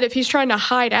she said, if he's trying to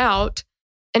hide out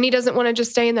and he doesn't want to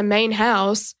just stay in the main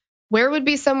house, where would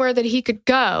be somewhere that he could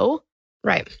go?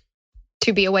 Right.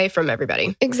 To be away from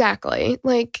everybody. Exactly.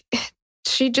 Like,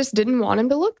 she just didn't want him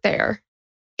to look there.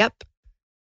 Yep.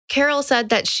 Carol said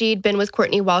that she'd been with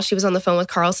Courtney while she was on the phone with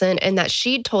Carlson and that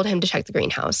she'd told him to check the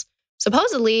greenhouse.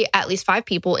 Supposedly, at least 5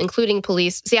 people, including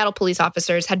Seattle police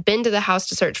officers, had been to the house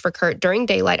to search for Kurt during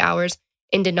daylight hours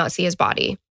and did not see his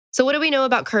body. So what do we know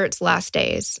about Kurt's last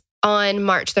days? On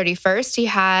March 31st, he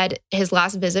had his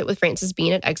last visit with Frances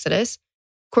Bean at Exodus.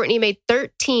 Courtney made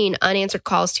 13 unanswered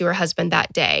calls to her husband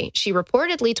that day. She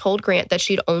reportedly told Grant that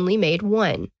she'd only made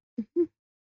 1.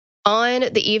 On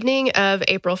the evening of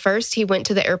April 1st, he went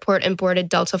to the airport and boarded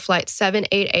Delta Flight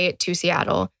 788 to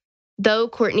Seattle. Though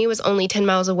Courtney was only 10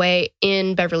 miles away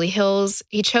in Beverly Hills,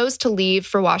 he chose to leave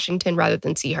for Washington rather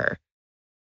than see her.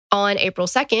 On April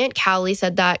 2nd, Callie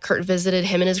said that Kurt visited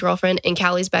him and his girlfriend in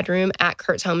Callie's bedroom at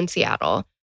Kurt's home in Seattle.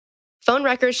 Phone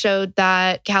records showed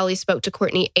that Callie spoke to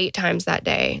Courtney 8 times that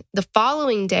day. The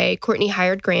following day, Courtney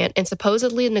hired Grant and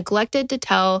supposedly neglected to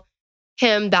tell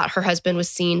him that her husband was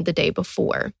seen the day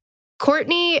before.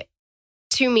 Courtney,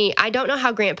 to me, I don't know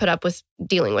how Grant put up with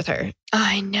dealing with her.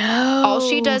 I know. All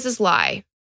she does is lie.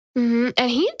 And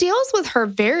he deals with her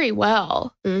very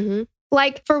well.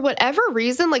 Like, for whatever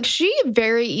reason, like, she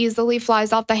very easily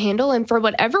flies off the handle. And for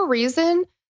whatever reason,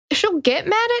 she'll get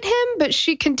mad at him, but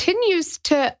she continues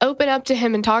to open up to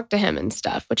him and talk to him and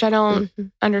stuff, which I don't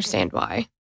understand why.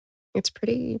 It's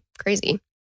pretty crazy.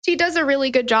 She does a really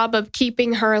good job of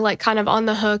keeping her like kind of on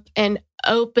the hook and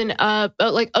opening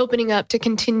up to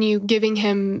continue giving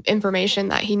him information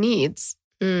that he needs.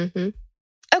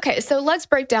 Okay, so let's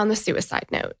break down the suicide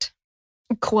note.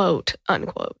 Quote,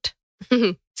 unquote.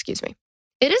 Excuse me.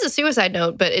 It is a suicide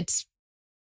note, but it's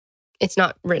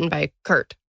not written by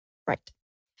Kurt. Right.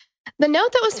 The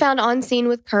note that was found on scene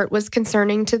with Kurt was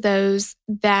concerning to those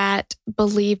that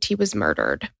believed he was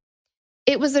murdered.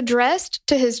 It was addressed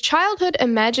to his childhood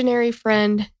imaginary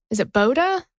friend. Is it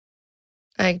Boda?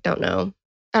 I don't know.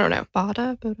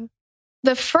 Boda?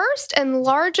 The first and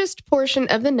largest portion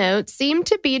of the note seemed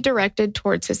to be directed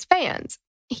towards his fans.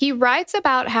 He writes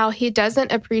about how he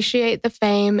doesn't appreciate the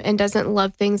fame and doesn't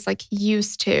love things like he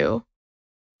used to.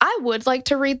 I would like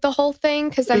to read the whole thing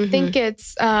because I think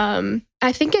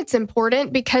it's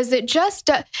important because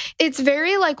it's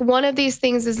very like one of these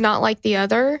things is not like the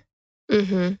other.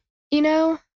 You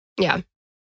know? Yeah.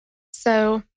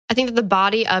 So I think that the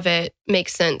body of it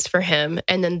makes sense for him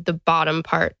and then the bottom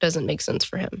part doesn't make sense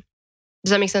for him.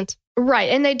 Does that make sense?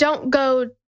 Right. And they don't go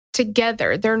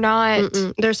together. They're not.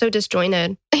 They're so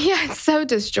disjointed. Yeah, it's so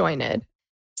disjointed.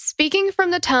 Speaking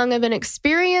from the tongue of an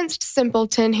experienced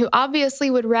simpleton who obviously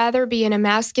would rather be an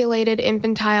emasculated,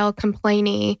 infantile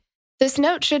complainee, this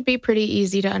note should be pretty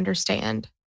easy to understand.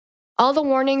 All the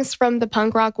warnings from the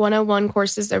Punk Rock 101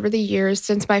 courses over the years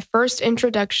since my first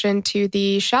introduction to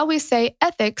the, shall we say,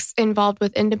 ethics involved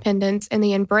with independence and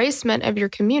the embracement of your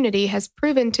community has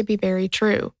proven to be very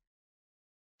true.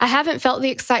 I haven't felt the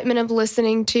excitement of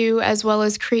listening to as well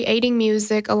as creating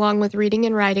music along with reading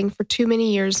and writing for too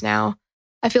many years now.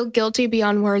 I feel guilty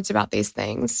beyond words about these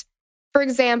things. For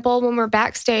example, when we're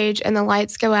backstage and the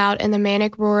lights go out and the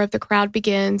manic roar of the crowd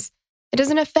begins, it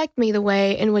doesn't affect me the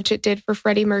way in which it did for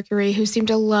Freddie Mercury, who seemed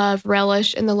to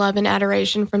relish in the love and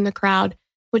adoration from the crowd,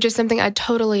 which is something I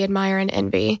totally admire and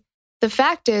envy. The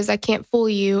fact is, I can't fool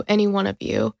you, any one of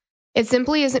you. It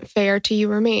simply isn't fair to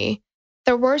you or me.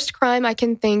 The worst crime I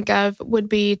can think of would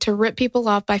be to rip people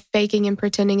off by faking and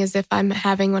pretending as if I'm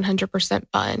having 100%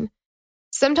 fun.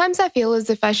 Sometimes I feel as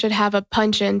if I should have a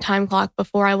punch-in time clock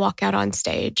before I walk out on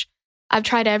stage. I've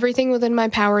tried everything within my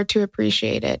power to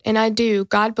appreciate it, and I do,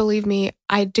 God believe me,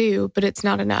 I do, but it's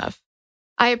not enough.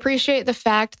 I appreciate the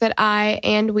fact that I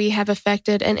and we have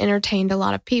affected and entertained a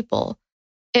lot of people.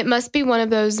 It must be one of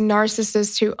those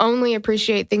narcissists who only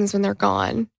appreciate things when they're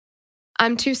gone.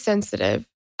 I'm too sensitive.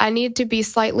 I need to be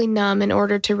slightly numb in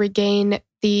order to regain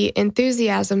the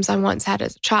enthusiasms I once had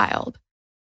as a child.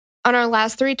 On our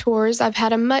last 3 tours, I've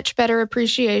had a much better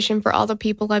appreciation for all the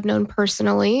people I've known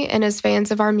personally and as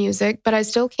fans of our music, but I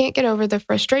still can't get over the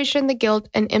frustration, the guilt,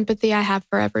 and empathy I have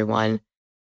for everyone.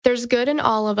 There's good in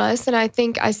all of us, and I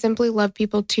think I simply love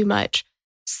people too much.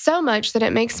 So much that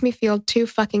it makes me feel too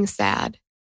fucking sad.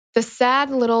 The sad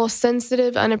little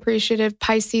sensitive, unappreciative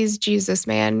Pisces Jesus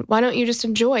man. Why don't you just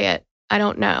enjoy it? I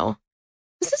don't know.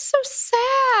 This is so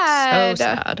sad. So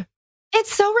sad.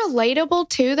 It's so relatable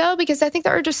too, though, because I think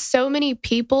there are just so many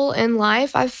people in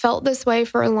life. I've felt this way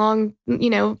for a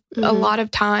lot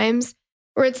of times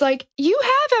where it's like, you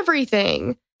have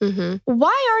everything.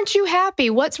 Why aren't you happy?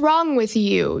 What's wrong with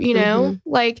you? You know,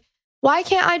 like, why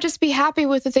can't I just be happy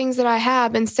with the things that I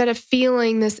have instead of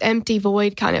feeling this empty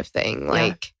void kind of thing?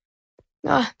 Like,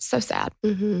 it's so sad.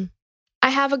 I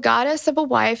have a goddess of a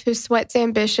wife who sweats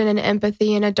ambition and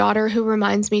empathy, and a daughter who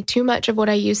reminds me too much of what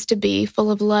I used to be, full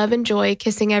of love and joy,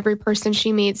 kissing every person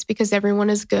she meets because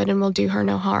everyone is good and will do her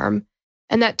no harm.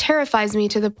 And that terrifies me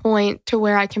to the point to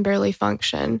where I can barely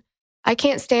function. I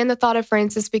can't stand the thought of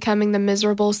Frances becoming the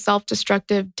miserable,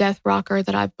 self-destructive death rocker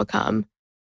that I've become.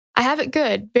 I have it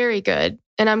good, very good,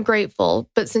 and I'm grateful,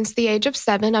 but since the age of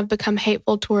 7, I've become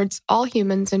hateful towards all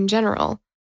humans in general.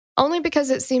 Only because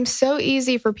it seems so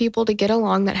easy for people to get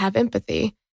along that have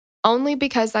empathy. Only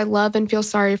because I love and feel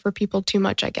sorry for people too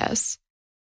much, I guess.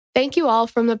 Thank you all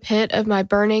from the pit of my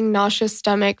burning, nauseous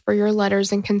stomach for your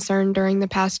letters and concern during the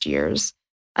past years.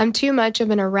 I'm too much of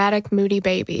an erratic, moody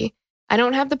baby. I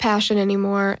don't have the passion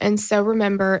anymore, and so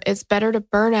remember, it's better to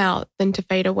burn out than to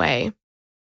fade away.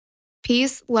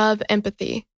 Peace, love,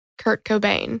 empathy. Kurt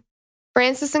Cobain.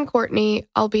 Frances and Courtney,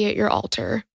 I'll be at your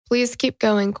altar. Please keep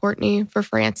going, Courtney, for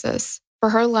Frances,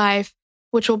 for her life,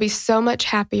 which will be so much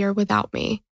happier without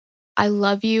me. I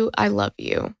love you. I love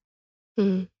you.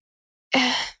 I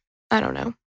don't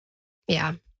know.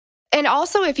 Yeah. And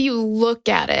also, if you look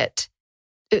at it,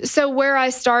 so where I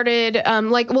started,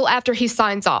 after he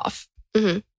signs off,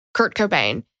 Kurt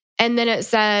Cobain, and then it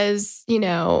says,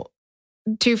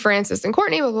 to Frances and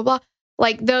Courtney, blah, blah, blah,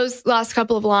 like those last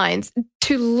couple of lines,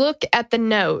 to look at the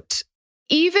note,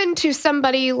 even to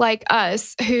somebody like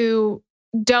us who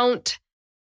don't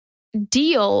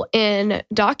deal in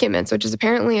documents, which is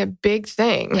apparently a big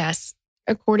thing. Yes.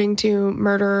 According to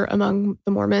Murder Among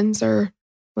the Mormons or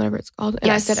whatever it's called. And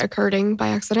yes. I said occurring by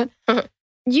accident.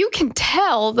 You can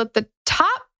tell that the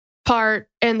top part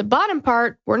and the bottom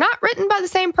part were not written by the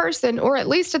same person, or at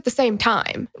least at the same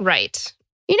time. Right.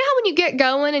 You know how when you get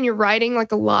going and you're writing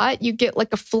like a lot, you get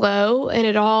like a flow and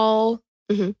it all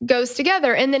goes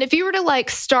together. And then if you were to like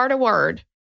start a word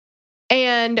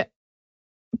and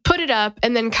put it up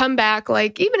and then come back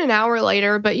like even an hour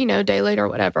later, but day later or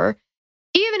whatever,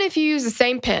 even if you use the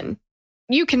same pen,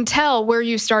 you can tell where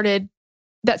you started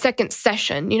that second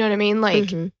session. You know what I mean?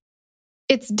 Like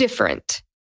it's different.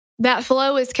 That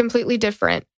flow is completely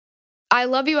different. I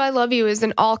love you is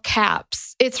in all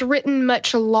caps. It's written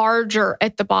much larger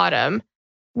at the bottom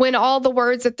when all the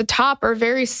words at the top are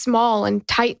very small and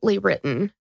tightly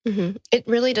written. It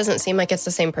really doesn't seem like it's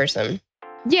the same person.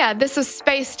 Yeah, this is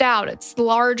spaced out. It's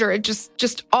larger. It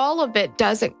just all of it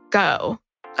doesn't go.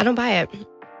 I don't buy it.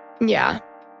 Yeah.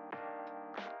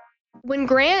 When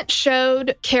Grant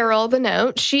showed Carol the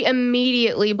note, she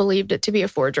immediately believed it to be a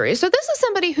forgery. So this is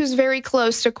somebody who's very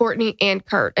close to Courtney and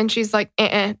Kurt, and she's like,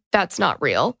 that's not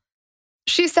real.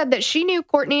 She said that she knew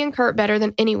Courtney and Kurt better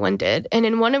than anyone did. And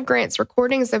in one of Grant's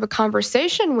recordings of a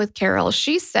conversation with Carol,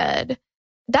 she said,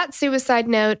 that suicide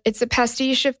note, it's a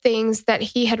pastiche of things that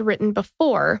he had written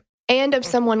before and of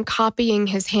someone copying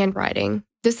his handwriting.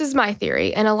 This is my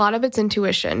theory, and a lot of it's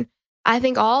intuition. I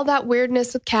think all that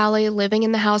weirdness with Callie living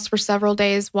in the house for several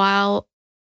days while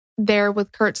there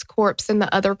with Kurt's corpse in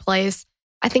the other place,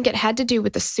 I think it had to do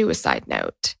with the suicide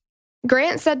note.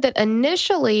 Grant said that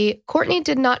initially, Courtney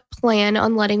did not plan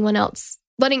on letting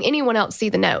anyone else see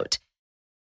the note.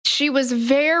 She was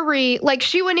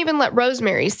she wouldn't even let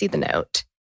Rosemary see the note.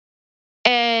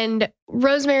 And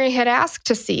Rosemary had asked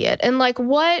to see it. And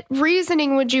what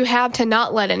reasoning would you have to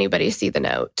not let anybody see the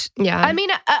note? Yeah. I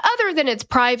mean, other than it's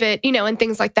private, and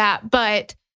things like that.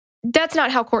 But that's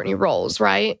not how Courtney rolls,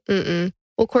 right?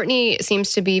 Well, Courtney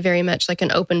seems to be very much like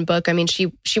an open book. I mean,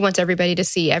 she wants everybody to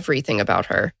see everything about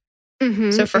her.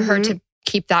 So for her to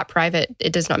keep that private,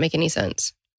 it does not make any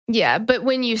sense. Yeah, but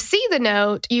when you see the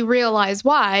note, you realize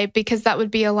why, because that would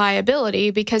be a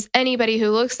liability, because anybody who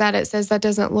looks at it says that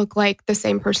doesn't look like the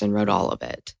same person wrote all of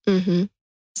it.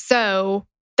 So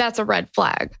that's a red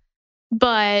flag.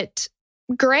 But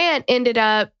Grant ended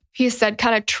up, he said,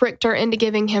 kind of tricked her into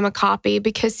giving him a copy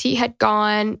because he had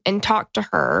gone and talked to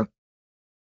her.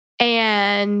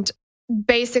 And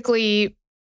basically,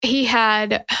 he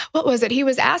had, what was it? He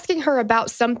was asking her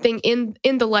about something in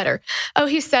the letter. Oh,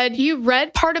 he said, you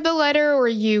read part of the letter or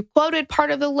you quoted part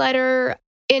of the letter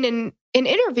in an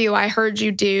interview I heard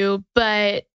you do,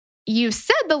 but you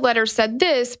said the letter said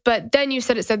this, but then you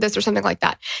said it said this or something like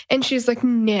that. And she's like,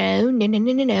 no.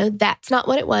 That's not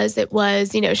what it was. It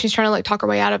was, she's trying to like talk her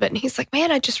way out of it. And he's like,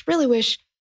 man, I just really wish,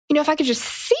 if I could just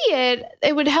see it,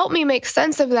 it would help me make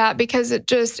sense of that because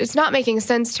it's not making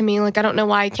sense to me. Like, I don't know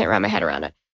why I can't wrap my head around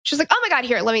it. She's like, oh my God,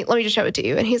 here, let me just show it to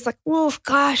you. And he's like, well,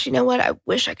 gosh, you know what? I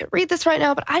wish I could read this right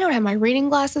now, but I don't have my reading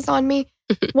glasses on me.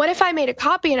 What if I made a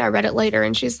copy and I read it later?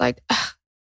 And she's like,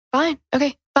 fine.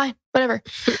 Okay, fine, whatever.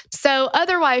 So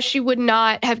otherwise, she would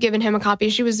not have given him a copy.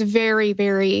 She was very,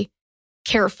 very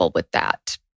careful with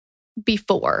that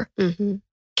before. Mm-hmm.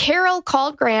 Carol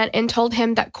called Grant and told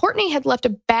him that Courtney had left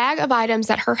a bag of items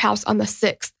at her house on the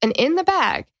 6th. And in the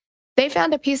bag, they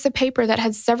found a piece of paper that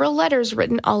had several letters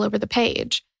written all over the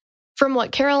page. From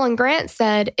what Carol and Grant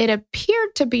said, it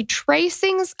appeared to be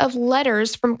tracings of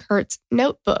letters from Kurt's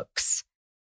notebooks.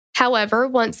 However,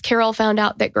 once Carol found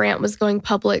out that Grant was going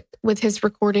public with his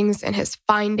recordings and his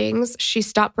findings, she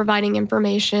stopped providing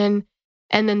information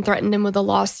and then threatened him with a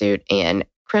lawsuit and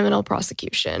criminal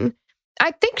prosecution.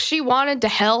 I think she wanted to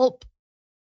help,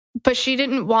 but she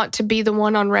didn't want to be the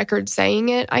one on record saying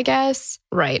it, I guess.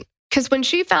 Right. Because when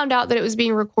she found out that it was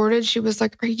being recorded, she was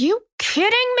like, are you kidding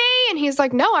me? And he's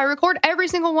like, no, I record every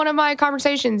single one of my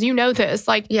conversations. You know this.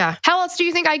 Like, yeah. How else do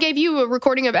you think I gave you a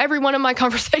recording of every one of my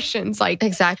conversations? Like,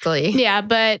 exactly. Yeah,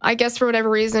 but I guess for whatever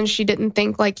reason, she didn't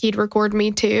think like he'd record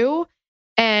me too.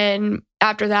 And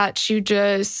after that, she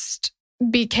just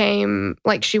became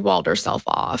like she walled herself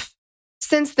off.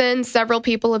 Since then, several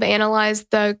people have analyzed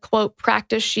the, quote,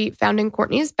 practice sheet found in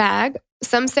Courtney's bag.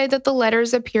 Some say that the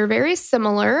letters appear very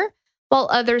similar, while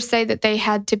others say that they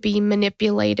had to be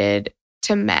manipulated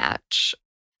to match.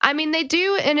 I mean, they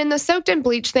do, and in the soaked in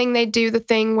bleach thing, they do the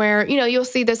thing where, you'll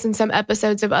see this in some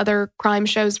episodes of other crime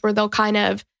shows where they'll kind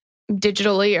of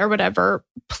digitally or whatever,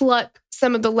 pluck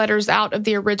some of the letters out of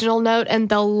the original note and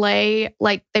they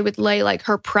would lay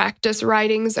her practice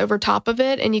writings over top of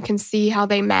it and you can see how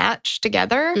they match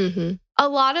together. Mm-hmm. A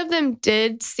lot of them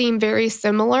did seem very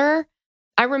similar.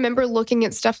 I remember looking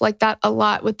at stuff like that a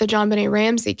lot with the JonBenét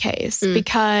Ramsey case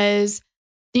because,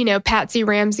 Patsy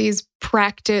Ramsey's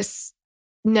practice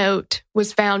note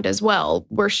was found as well,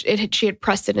 where she had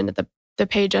pressed it into the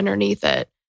page underneath it.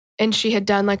 And she had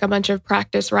done like a bunch of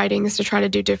practice writings to try to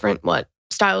do different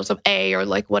styles of A or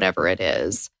like whatever it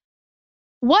is.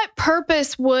 What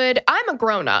purpose I'm a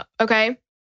grown up, okay?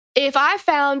 If I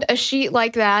found a sheet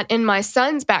like that in my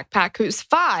son's backpack, who's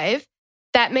 5,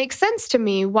 that makes sense to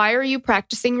me. Why are you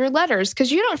practicing your letters?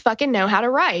 Because you don't fucking know how to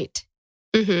write.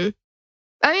 Mm-hmm.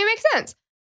 I mean, it makes sense.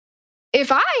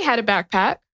 If I had a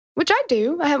backpack, which I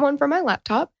do, I have one for my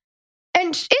laptop.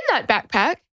 And in that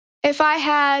backpack, if I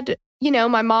had,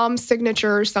 my mom's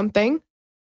signature or something,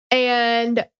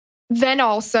 and then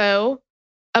also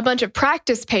a bunch of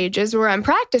practice pages where I'm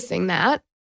practicing that's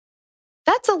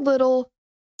a little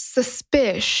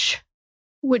suspicious,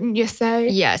 wouldn't you say?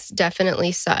 Yes,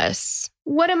 definitely sus.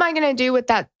 What am I going to do with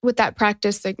that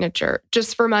practice signature?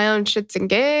 Just for my own shits and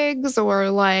gigs,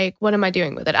 or like, what am I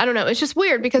doing with it? I don't know. It's just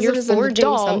weird because you're as an forging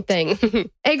adult, something.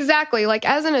 Exactly. Like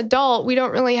as an adult, we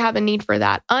don't really have a need for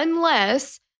that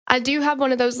unless I do have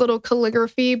one of those little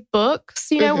calligraphy books,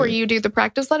 where you do the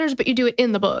practice letters, but you do it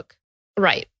in the book.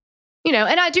 Right.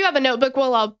 And I do have a notebook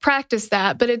while I'll practice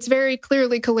that, but it's very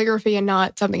clearly calligraphy and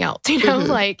not something else,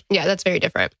 like. Yeah, that's very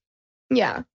different.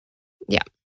 Yeah. Yeah.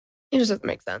 It just doesn't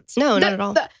make sense. No, not at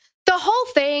all. The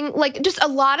whole thing, like just a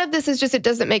lot of this is just, it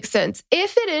doesn't make sense.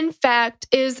 If it in fact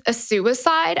is a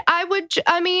suicide,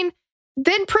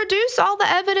 then produce all the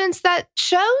evidence that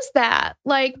shows that.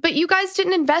 But you guys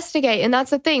didn't investigate. And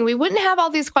that's the thing. We wouldn't have all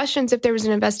these questions if there was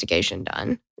an investigation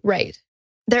done. Right.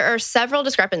 There are several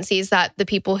discrepancies that the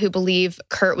people who believe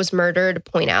Kurt was murdered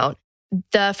point out.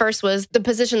 The first was the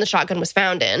position the shotgun was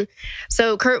found in.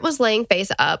 So Kurt was laying face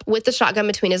up with the shotgun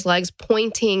between his legs,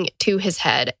 pointing to his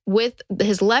head with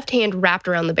his left hand wrapped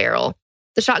around the barrel.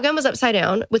 The shotgun was upside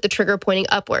down with the trigger pointing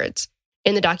upwards.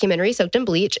 In the documentary Soaked in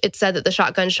Bleach, it said that the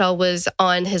shotgun shell was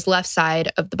on his left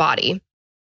side of the body.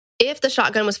 If the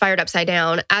shotgun was fired upside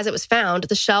down, as it was found,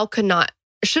 the shell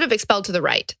should have expelled to the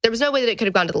right. There was no way that it could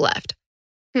have gone to the left.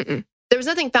 Mm-mm. There was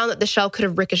nothing found that the shell could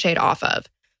have ricocheted off of.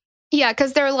 Yeah,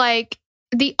 because they're like,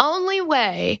 the only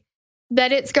way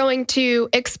that it's going to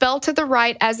expel to the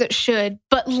right as it should,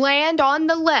 but land on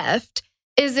the left,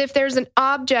 is if there's an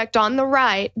object on the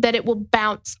right that it will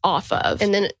bounce off of.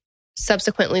 And then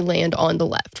subsequently land on the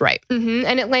left, right? Mm-hmm.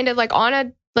 And it landed like on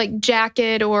a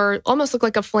jacket or almost looked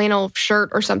like a flannel shirt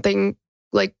or something,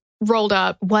 like rolled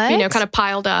up. What? Kind of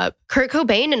piled up. Kurt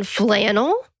Cobain in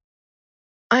flannel?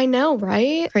 I know,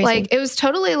 right? Crazy. It was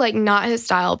totally not his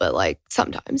style, but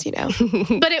sometimes,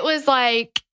 But it was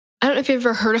I don't know if you've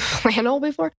ever heard of flannel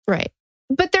before. Right.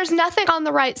 But there's nothing on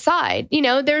the right side. You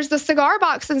know, there's the cigar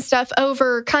box and stuff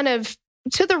over kind of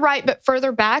to the right, but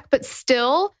further back. But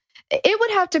still, it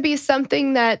would have to be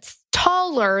something that's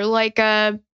taller, like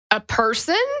a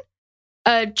person,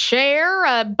 a chair,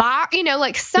 a box, you know,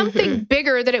 like something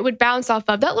bigger that it would bounce off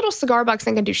of. That little cigar box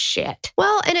ain't gonna do shit.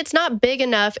 Well, and it's not big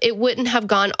enough. It wouldn't have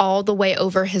gone all the way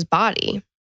over his body.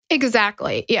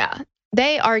 Exactly. Yeah.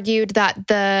 They argued that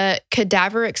the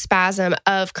cadaveric spasm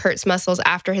of Kurt's muscles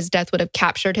after his death would have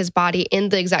captured his body in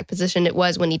the exact position it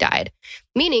was when he died,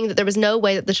 meaning that there was no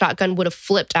way that the shotgun would have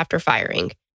flipped after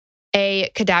firing. A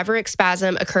cadaveric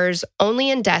spasm occurs only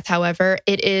in death, however.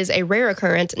 It is a rare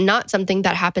occurrence, not something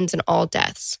that happens in all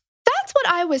deaths. That's what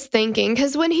I was thinking,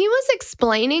 because when he was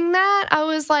explaining that, I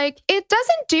was like, it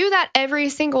doesn't do that every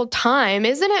single time.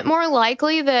 Isn't it more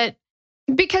likely that,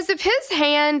 because if his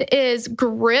hand is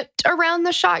gripped around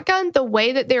the shotgun the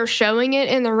way that they're showing it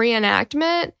in the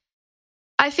reenactment,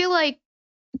 I feel like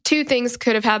two things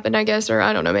could have happened, I guess, or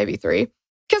I don't know, maybe three.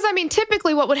 Because, I mean,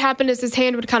 typically what would happen is his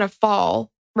hand would kind of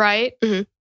fall, right? Mm-hmm.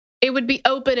 It would be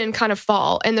open and kind of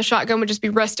fall, and the shotgun would just be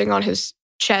resting on his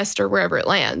chest or wherever it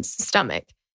lands, stomach.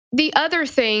 The other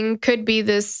thing could be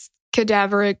this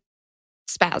cadaveric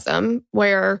spasm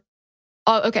where,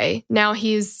 okay, now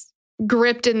he's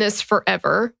gripped in this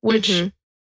forever, which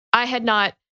I had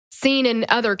not seen in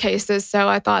other cases. So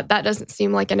I thought that doesn't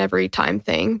seem like an every time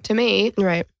thing to me.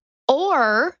 Right.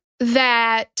 Or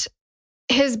that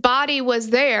his body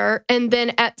was there and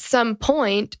then at some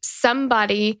point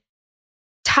somebody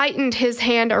tightened his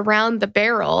hand around the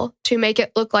barrel to make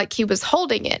it look like he was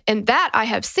holding it. And that I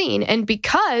have seen. And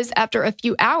because after a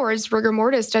few hours, rigor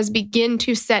mortis does begin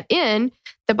to set in,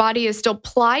 the body is still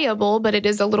pliable, but it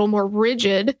is a little more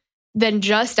rigid than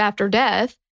just after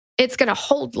death, it's going to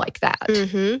hold like that.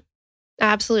 Mm-hmm.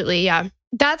 Absolutely, yeah.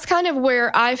 That's kind of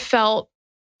where I felt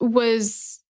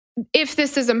was, if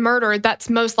this is a murder, that's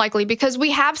most likely, because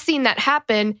we have seen that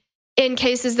happen in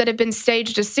cases that have been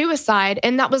staged as suicide.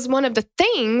 And that was one of the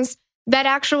things that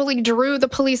actually drew the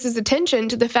police's attention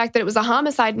to the fact that it was a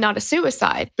homicide, not a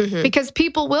suicide. Because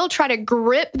people will try to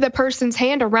grip the person's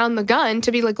hand around the gun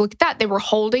to be like, look at that, they were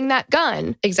holding that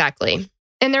gun. Exactly.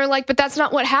 And they're like, but that's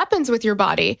not what happens with your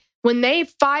body. When they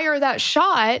fire that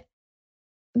shot,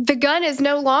 the gun is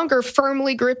no longer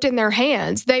firmly gripped in their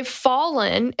hands. They've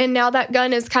fallen, and now that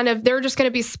gun is kind of, they're just going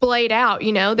to be splayed out,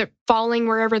 you know? They're falling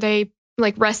wherever they,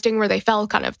 like resting where they fell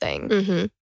kind of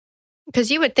thing. Because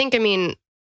you would think, I mean,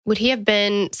 would he have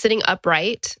been sitting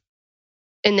upright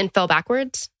and then fell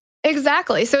backwards?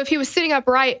 Exactly. So if he was sitting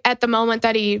upright at the moment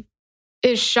that he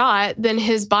is shot, then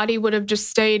his body would have just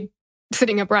stayed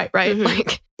sitting upright, right?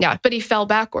 Like, yeah. But he fell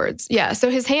backwards. Yeah. So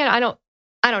his hand, I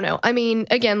don't know. I mean,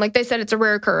 again, like they said, it's a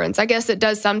rare occurrence. I guess it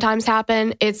does sometimes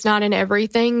happen. It's not in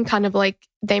everything, kind of like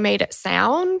they made it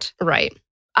sound. Right.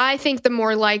 I think the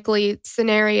more likely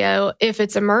scenario, if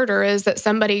it's a murder, is that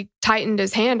somebody tightened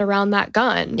his hand around that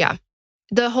gun. Yeah.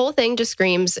 The whole thing just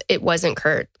screams it wasn't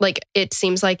Kurt. Like, it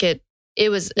seems like it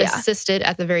was assisted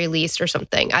at the very least or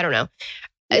something. I don't know.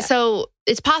 Yeah. So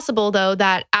it's possible, though,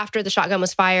 that after the shotgun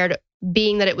was fired,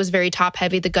 being that it was very top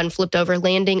heavy, the gun flipped over,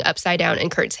 landing upside down in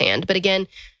Kurt's hand. But again,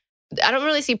 I don't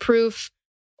really see proof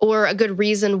or a good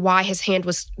reason why his hand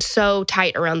was so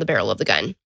tight around the barrel of the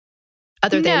gun,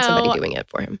 other than somebody doing it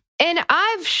for him. And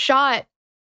I've shot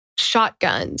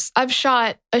shotguns. I've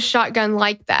shot a shotgun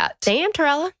like that. Damn,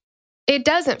 Torella. It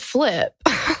doesn't flip.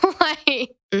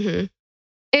 Like,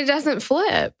 it doesn't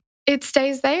flip. It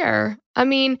stays there. I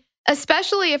mean,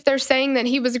 especially if they're saying that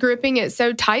he was gripping it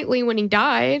so tightly when he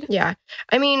died. Yeah.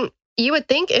 I mean, you would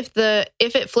think if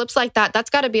it flips like that,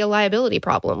 that's got to be a liability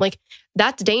problem. Like,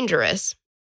 that's dangerous.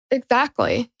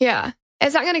 Exactly. Yeah.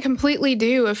 It's not going to completely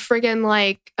do a friggin'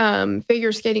 like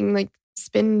figure skating, like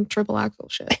spin triple axel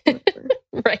shit.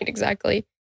 Right. Exactly.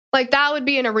 Like, that would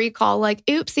be in a recall. Like,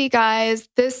 oopsie, guys,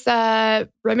 this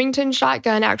Remington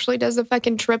shotgun actually does a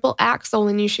fucking triple axle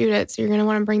when you shoot it. So you're going to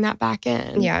want to bring that back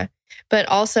in. Yeah. But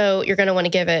also, you're going to want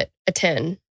to give it a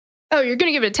 10. Oh, you're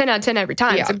going to give it a 10 out of 10 every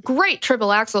time. Yeah. It's a great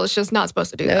triple axle. It's just not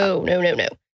supposed to do that. No.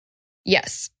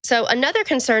 Yes. So another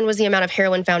concern was the amount of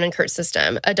heroin found in Kurt's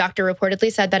system. A doctor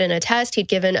reportedly said that in a test, he'd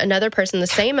given another person the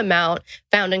same amount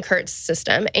found in Kurt's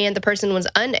system, and the person was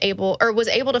able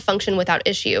to function without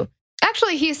issue.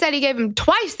 Actually, he said he gave him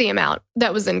twice the amount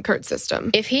that was in Kurt's system.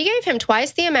 If he gave him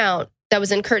twice the amount that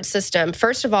was in Kurt's system,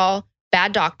 first of all,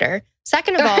 bad doctor.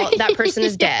 Second of all, that person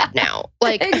is dead now.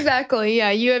 Like, exactly. Yeah.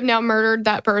 You have now murdered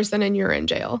that person and you're in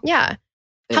jail. Yeah.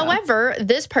 However,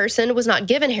 this person was not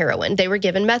given heroin. They were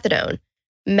given methadone.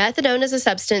 Methadone is a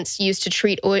substance used to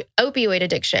treat opioid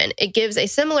addiction. It gives a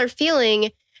similar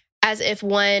feeling as if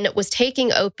one was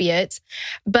taking opiates,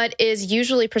 but is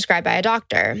usually prescribed by a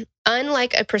doctor.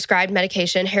 Unlike a prescribed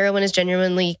medication, heroin is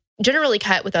generally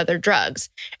cut with other drugs.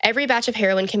 Every batch of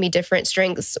heroin can be different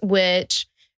strengths, which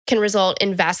can result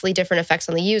in vastly different effects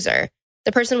on the user.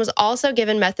 The person was also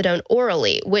given methadone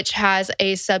orally, which has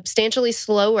a substantially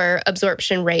slower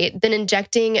absorption rate than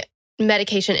injecting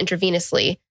medication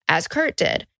intravenously, as Kurt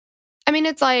did. I mean,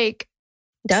 it's like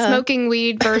smoking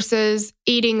weed versus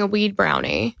eating a weed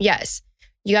brownie. Yes.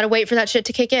 You got to wait for that shit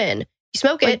to kick in. You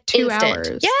smoke like it 2 instant.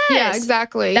 hours. Yes. Yeah,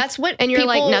 exactly. That's what and you're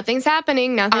people, like, nothing's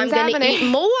happening. I'm going to eat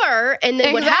more. And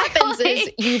then what happens is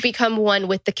Exactly. you become one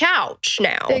with the couch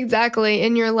now. Exactly.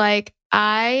 And you're like,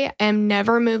 I am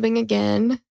never moving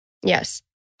again. Yes.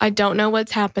 I don't know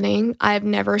what's happening. I've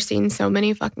never seen so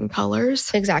many fucking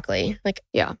colors. Exactly. Like,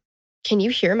 Yeah. Can you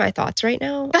hear my thoughts right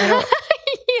now? I don't,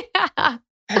 Yeah.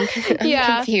 I'm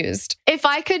Yeah. confused. If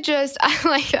I could just,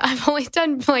 I've only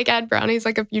done like had brownies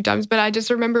like a few times, but I just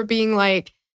remember being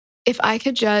like, if I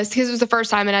could just, because it was the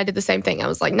first time and I did the same thing. I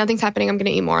was like, nothing's happening. I'm going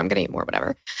to eat more. I'm going to eat more,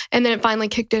 whatever. And then it finally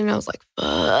kicked in and I was like,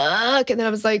 fuck. And then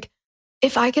I was like,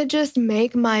 if I could just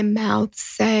make my mouth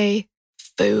say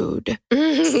food,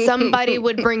 somebody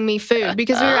would bring me food,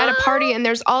 because we were at a party and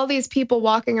there's all these people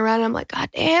walking around and I'm like, God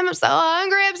damn, I'm so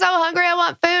hungry. I'm so hungry. I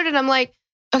want food. And I'm like,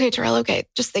 okay, Terrell, okay,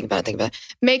 just think about it.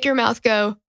 Make your mouth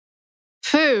go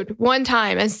food one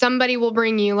time and somebody will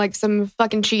bring you like some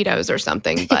fucking Cheetos or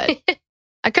something. But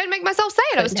I couldn't make myself say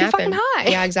it. I was too fucking high.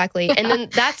 Yeah, exactly. And then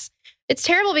it's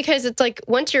terrible because it's like,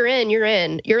 once you're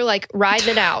in. You're like riding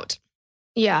it out.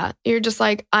 Yeah. You're just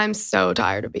like, I'm so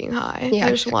tired of being high. Yeah,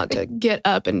 I just want to get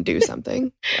up and do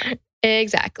something. Yeah.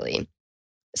 Exactly.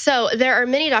 So there are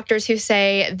many doctors who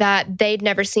say that they'd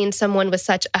never seen someone with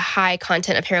such a high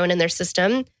content of heroin in their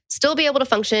system still be able to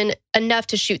function enough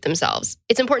to shoot themselves.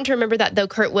 It's important to remember that though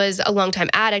Kurt was a longtime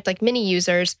addict, like many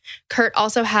users, Kurt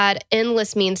also had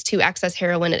endless means to access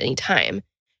heroin at any time.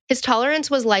 His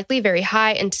tolerance was likely very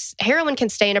high, and heroin can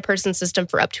stay in a person's system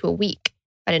for up to a week.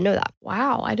 I didn't know that.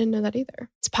 Wow. I didn't know that either.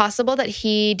 It's possible that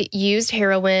he'd used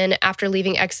heroin after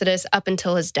leaving Exodus up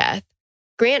until his death.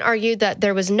 Grant argued that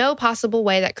there was no possible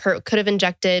way that Kurt could have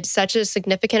injected such a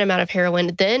significant amount of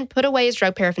heroin, then put away his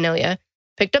drug paraphernalia,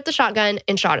 picked up the shotgun,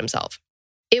 and shot himself.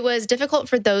 It was difficult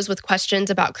for those with questions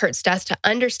about Kurt's death to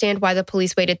understand why the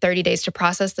police waited 30 days to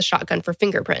process the shotgun for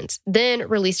fingerprints, then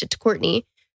released it to Courtney,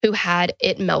 who had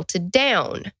it melted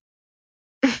down.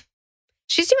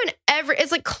 She's doing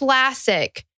it's like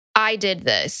classic, I did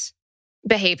this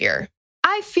behavior.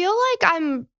 I feel like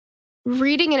I'm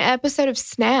reading an episode of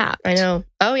Snapped. I know.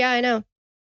 Oh, yeah, I know.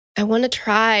 I want to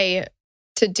try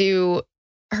to do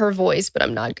her voice, but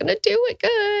I'm not going to do it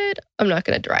good. I'm not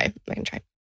going to try. I'm not going to try.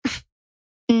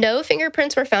 No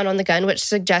fingerprints were found on the gun, which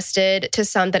suggested to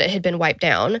some that it had been wiped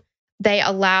down. They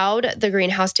allowed the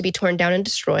greenhouse to be torn down and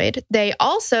destroyed. They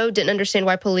also didn't understand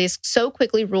why police so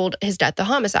quickly ruled his death a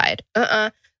homicide.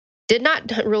 Did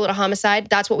not rule it a homicide.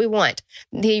 That's what we want.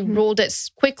 They ruled it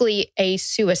quickly a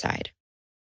suicide.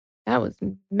 That was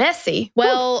messy.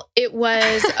 Well, it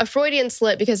was a Freudian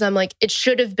slip because I'm like, it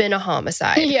should have been a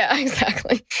homicide. Yeah,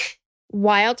 exactly.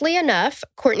 Wildly enough,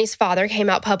 Courtney's father came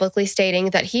out publicly stating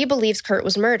that he believes Kurt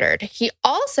was murdered. He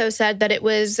also said that it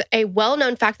was a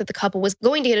well-known fact that the couple was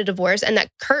going to get a divorce and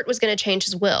that Kurt was going to change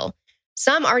his will.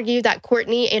 Some argue that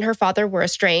Courtney and her father were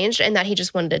estranged and that he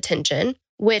just wanted attention,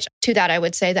 which to that I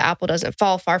would say the apple doesn't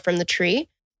fall far from the tree.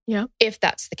 Yeah. If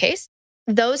that's the case.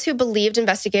 Those who believed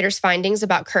investigators' findings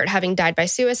about Kurt having died by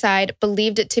suicide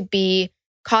believed it to be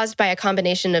caused by a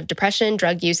combination of depression,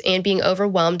 drug use, and being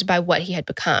overwhelmed by what he had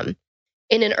become.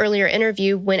 In an earlier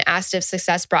interview, when asked if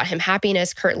success brought him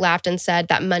happiness, Kurt laughed and said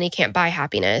that money can't buy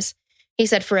happiness. He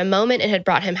said for a moment it had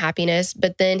brought him happiness,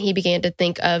 but then he began to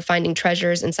think of finding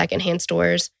treasures in secondhand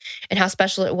stores and how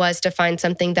special it was to find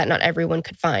something that not everyone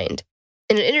could find.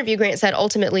 In an interview, Grant said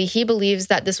ultimately he believes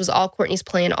that this was all Courtney's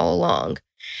plan all along.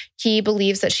 He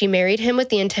believes that she married him with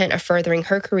the intent of furthering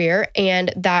her career,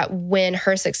 and that when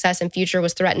her success and future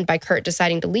was threatened by Kurt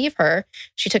deciding to leave her,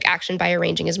 she took action by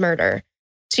arranging his murder.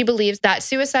 She believes that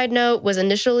suicide note was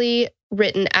initially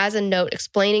written as a note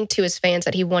explaining to his fans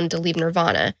that he wanted to leave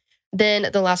Nirvana. Then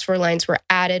the last 4 lines were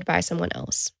added by someone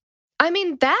else. I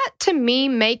mean, that to me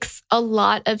makes a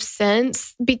lot of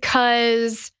sense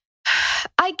because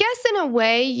I guess in a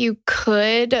way you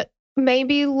could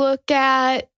maybe look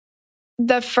at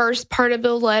the first part of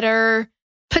the letter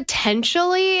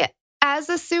potentially as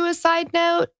a suicide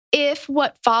note if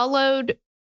what followed,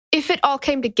 if it all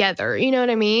came together, you know what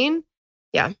I mean?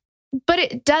 Yeah. But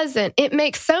it doesn't. It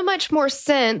makes so much more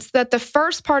sense that the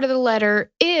first part of the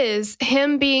letter is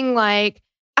him being like,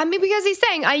 I mean, because he's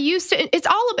saying,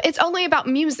 it's only about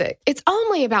music. It's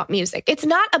only about music. It's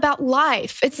not about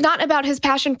life. It's not about his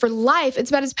passion for life. It's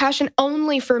about his passion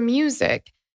only for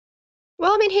music.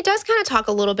 Well, I mean, he does kind of talk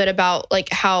a little bit about like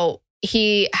how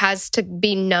he has to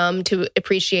be numb to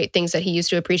appreciate things that he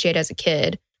used to appreciate as a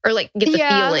kid, or like get the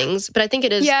feelings. But I think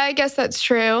it is. Yeah, I guess that's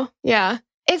true. Yeah.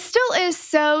 It still is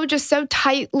so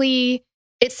tightly.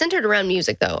 It's centered around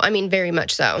music, though. I mean, very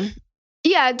much so.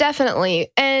 Yeah,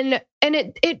 definitely. And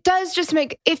it does just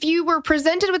make, if you were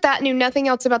presented with that, knew nothing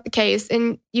else about the case,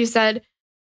 and you said,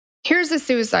 here's a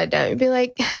suicide note, you'd be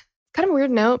like, kind of a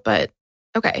weird note, but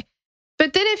okay.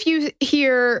 But then if you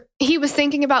hear he was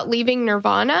thinking about leaving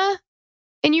Nirvana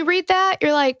and you read that,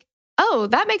 you're like, oh,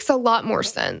 that makes a lot more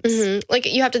sense. Mm-hmm. Like,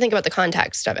 you have to think about the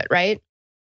context of it, right?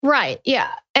 Right.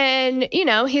 Yeah. And,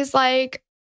 he's like,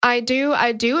 I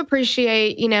do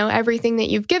appreciate, everything that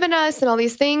you've given us and all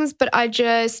these things, but I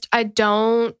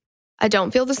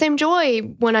don't feel the same joy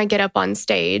when I get up on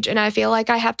stage, and I feel like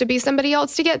I have to be somebody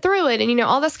else to get through it. And,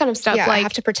 all this kind of stuff. Yeah, like, I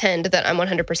have to pretend that I'm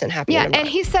 100% happy. Yeah. And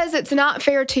he says it's not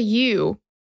fair to you.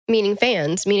 Meaning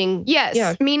fans, Yes,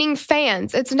 yeah. Meaning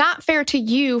fans. It's not fair to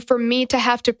you for me to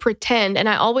have to pretend. And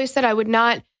I always said I would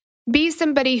not be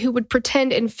somebody who would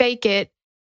pretend and fake it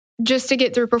just to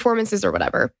get through performances or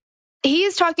whatever. He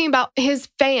is talking about his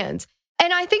fans.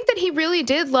 And I think that he really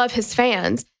did love his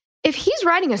fans. If he's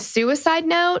writing a suicide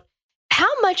note,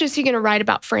 how much is he going to write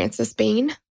about Frances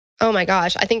Bean? Oh my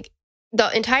gosh. I think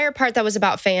the entire part that was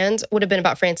about fans would have been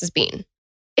about Frances Bean.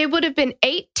 It would have been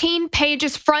 18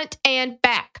 pages front and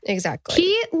back. Exactly.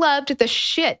 He loved the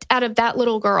shit out of that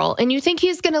little girl. And you think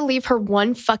he's going to leave her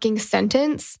one fucking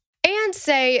sentence? And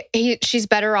say she's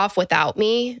better off without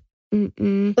me?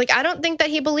 Mm-mm. Like, I don't think that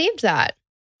he believed that.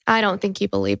 I don't think he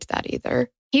believed that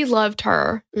either. He loved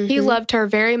her. Mm-hmm. He loved her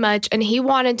very much. And he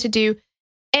wanted to do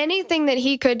anything that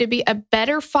he could to be a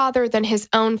better father than his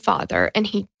own father. And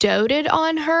he doted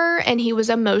on her, and he was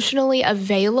emotionally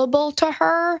available to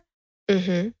her.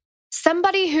 Mm-hmm.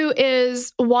 Somebody who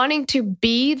is wanting to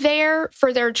be there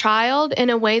for their child in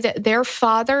a way that their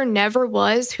father never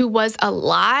was, who was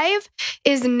alive,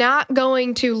 is not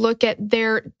going to look at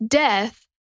their death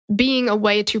being a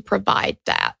way to provide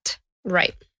that.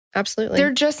 Right. Absolutely.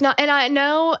 They're just not. And I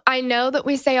know that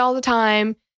we say all the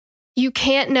time, you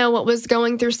can't know what was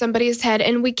going through somebody's head,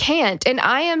 and we can't. And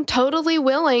I am totally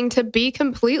willing to be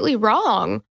completely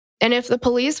wrong. And if the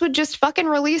police would just fucking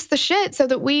release the shit so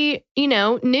that we,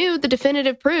 knew the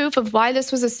definitive proof of why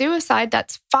this was a suicide,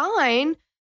 that's fine.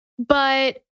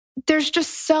 But there's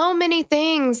just so many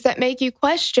things that make you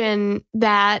question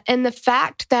that. And the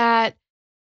fact that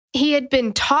he had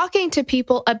been talking to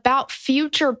people about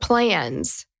future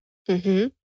plans, mm-hmm.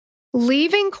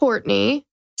 leaving Courtney,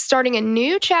 starting a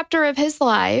new chapter of his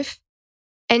life,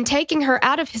 and taking her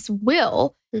out of his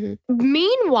will. Mm-hmm.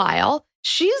 Meanwhile,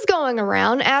 she's going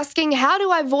around asking, how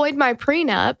do I void my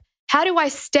prenup? How do I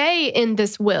stay in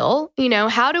this will?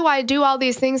 How do I do all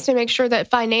these things to make sure that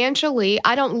financially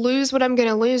I don't lose what I'm going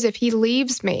to lose if he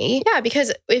leaves me? Yeah,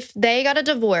 because if they got a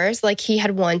divorce like he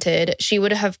had wanted, she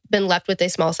would have been left with a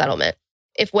small settlement.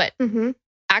 If what mm-hmm.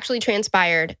 actually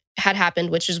transpired had happened,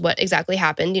 which is what exactly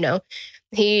happened,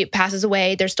 he passes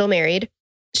away, they're still married.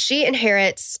 She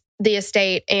inherits the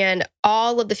estate and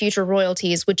all of the future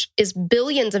royalties, which is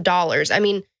billions of dollars. I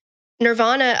mean,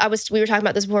 Nirvana, we were talking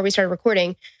about this before we started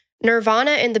recording.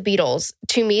 Nirvana and the Beatles,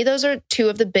 to me, those are two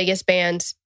of the biggest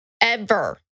bands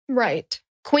ever. Right.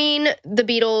 Queen, the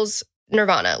Beatles,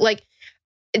 Nirvana. Like,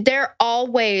 they're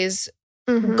always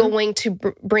mm-hmm. going to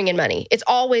bring in money. It's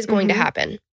always going mm-hmm. to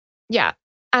happen. Yeah.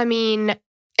 I mean...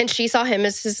 And she saw him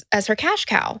as her cash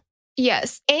cow.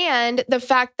 Yes. And the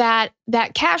fact that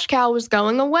that cash cow was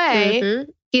going away,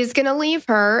 mm-hmm. he's going to leave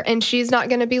her, and she's not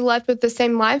going to be left with the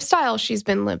same lifestyle she's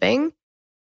been living.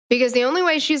 Because the only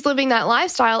way she's living that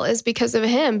lifestyle is because of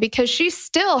him. Because she's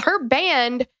still, her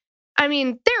band, I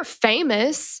mean, they're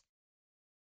famous.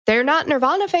 They're not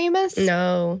Nirvana famous.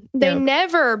 No. They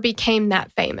never became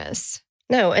that famous.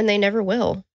 No, and they never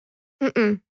will.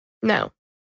 No.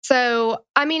 So,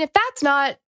 I mean, if that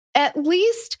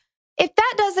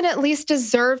doesn't at least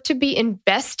deserve to be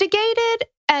investigated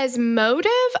as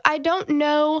motive, I don't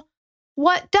know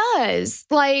what does.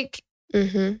 Like,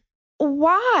 mm-hmm.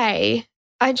 why?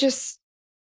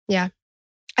 Yeah.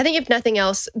 I think if nothing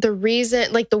else, the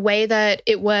reason, like the way that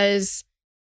it was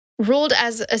ruled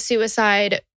as a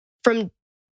suicide from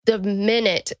the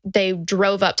minute they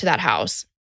drove up to that house,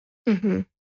 mm-hmm.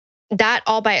 that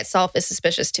all by itself is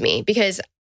suspicious to me, because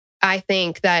I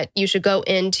think that you should go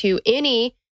into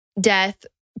any death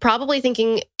probably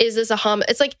thinking, is this a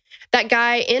It's like that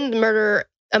guy in Murder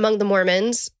Among the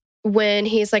Mormons, when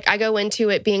he's like, I go into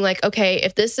it being like, okay,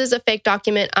 if this is a fake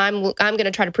document, I'm going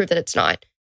to try to prove that it's not,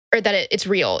 or that it's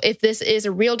real. If this is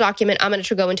a real document, I'm going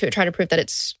to go into it, try to prove that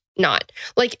it's not.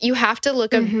 Like, you have to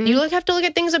look, have to look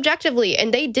at things objectively.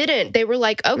 And they didn't. They were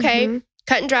like, okay,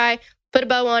 cut and dry, put a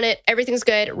bow on it. Everything's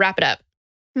good. Wrap it up.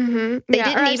 They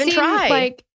didn't even try.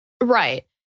 Like, right.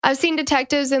 I've seen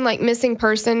detectives in like missing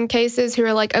person cases who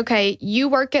are like, okay, you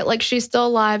work it like she's still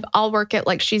alive. I'll work it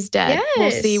like she's dead. Yes.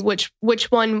 We'll see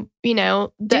which one, the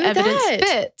evidence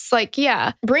fits. Like,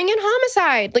 yeah. Bring in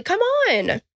homicide. Like, come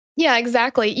on. Yeah,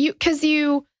 exactly.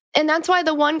 And that's why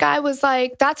the one guy was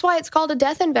like, that's why it's called a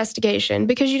death investigation,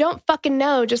 because you don't fucking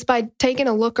know just by taking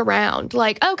a look around.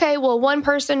 Like, okay, well, one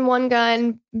person, one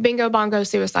gun, bingo, bongo,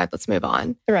 suicide. Let's move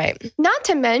on. Right. Not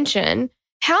to mention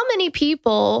how many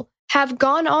people have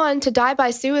gone on to die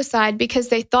by suicide because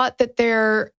they thought that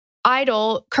their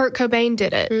idol, Kurt Cobain,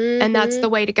 did it. And that's the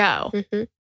way to go.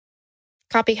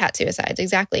 Copycat suicides,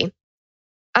 exactly.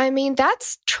 I mean,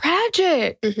 that's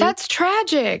tragic. That's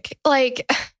tragic.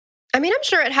 Like, I mean, I'm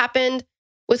sure it happened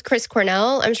with Chris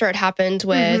Cornell. I'm sure it happened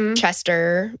with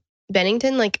Chester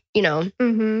Bennington. Like,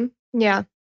 Yeah.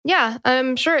 Yeah,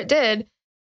 I'm sure it did.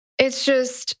 It's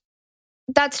just,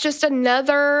 that's just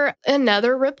another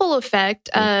ripple effect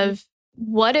of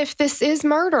what if this is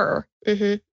murder?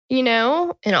 And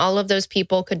all of those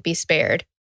people could be spared.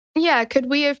 Yeah. Could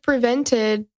we have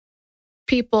prevented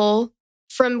people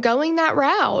from going that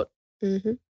route?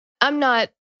 I'm not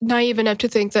naive enough to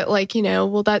think that, like,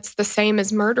 well, that's the same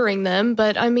as murdering them.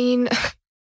 But I mean,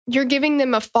 you're giving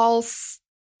them a false,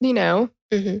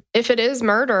 if it is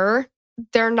murder,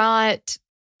 they're not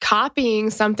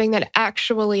copying something that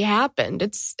actually happened.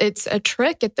 It's a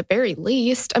trick at the very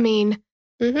least. I mean,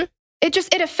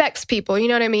 it affects people. You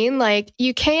know what I mean? Like,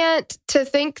 you can't to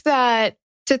think that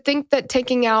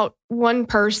taking out one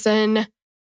person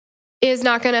is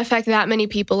not going to affect that many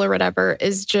people or whatever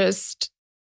is just,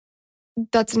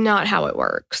 that's not how it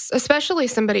works. Especially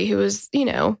somebody who is,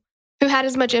 who had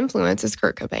as much influence as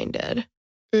Kurt Cobain did.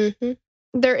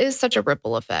 There is such a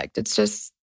ripple effect. It's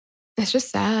just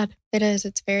sad. It is.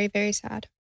 It's very, very sad.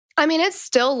 I mean, it's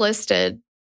still listed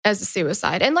as a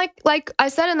suicide. And like I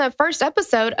said in the first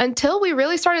episode, until we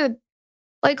really started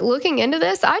like looking into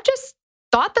this, I just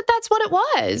thought that that's what it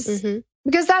was.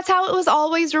 Because that's how it was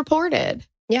always reported.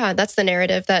 Yeah, that's the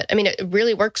narrative that, I mean, it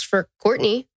really works for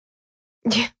Courtney.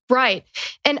 Yeah, right.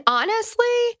 And honestly,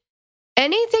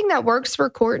 anything that works for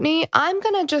Courtney, I'm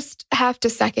going to just have to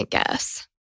second guess.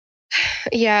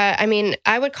 Yeah, I mean,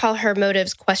 I would call her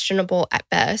motives questionable at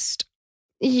best.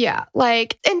 Yeah,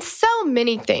 like in so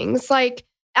many things. Like,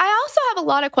 I also have a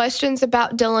lot of questions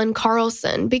about Dylan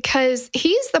Carlson because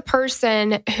he's the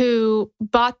person who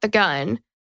bought the gun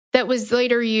that was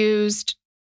later used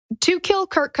to kill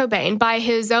Kurt Cobain by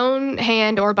his own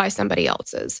hand or by somebody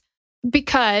else's,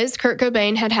 because Kurt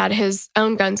Cobain had his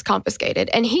own guns confiscated.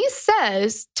 And he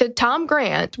says to Tom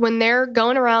Grant, when they're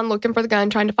going around looking for the gun,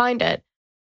 trying to find it,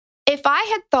 if I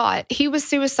had thought he was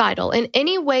suicidal in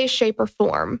any way, shape, or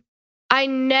form, I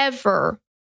never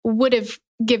would have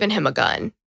given him a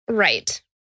gun. Right.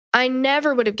 I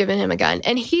never would have given him a gun.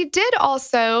 And he did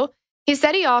also, he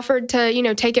said he offered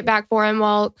to, take it back for him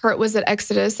while Kurt was at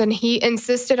Exodus, and he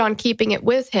insisted on keeping it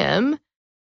with him.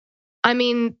 I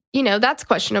mean, that's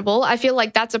questionable. I feel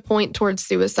like that's a point towards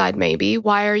suicide, maybe.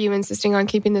 Why are you insisting on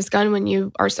keeping this gun when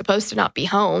you are supposed to not be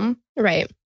home? Right.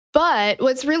 But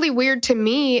what's really weird to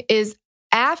me is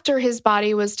after his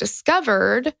body was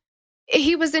discovered,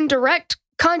 he was in direct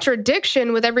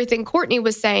contradiction with everything Courtney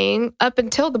was saying up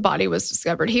until the body was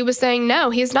discovered. He was saying, no,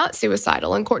 he's not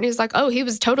suicidal. And Courtney's like, oh, he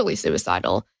was totally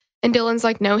suicidal. And Dylan's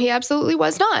like, no, he absolutely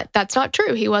was not. That's not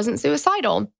true. He wasn't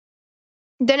suicidal.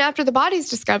 Then after the body's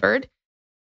discovered,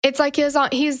 it's like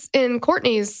he's in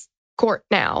Courtney's court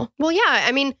now. Well, yeah.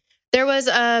 I mean, there was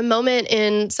a moment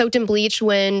in Soaked in Bleach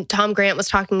when Tom Grant was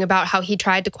talking about how he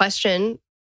tried to question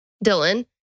Dylan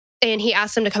and he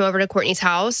asked him to come over to Courtney's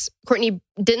house. Courtney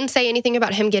didn't say anything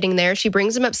about him getting there. She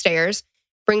brings him upstairs,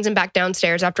 brings him back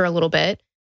downstairs after a little bit.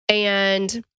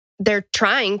 And they're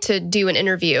trying to do an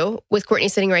interview with Courtney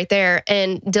sitting right there.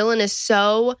 And Dylan is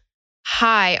so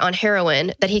high on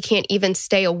heroin that he can't even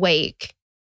stay awake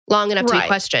long enough to be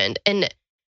questioned. And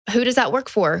who does that work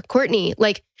for? Courtney.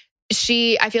 Like,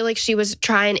 I feel like she was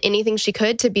trying anything she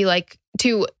could to be like,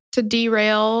 to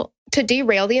derail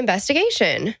the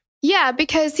investigation. Yeah,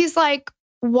 because he's like,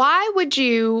 why would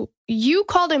you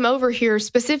called him over here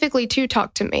specifically to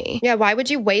talk to me? Yeah, why would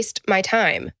you waste my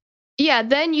time? Yeah,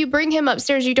 then you bring him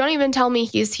upstairs. You don't even tell me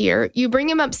he's here. You bring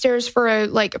him upstairs for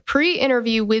a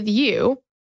pre-interview with you,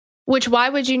 which why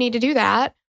would you need to do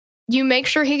that? You make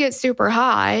sure he gets super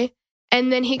high.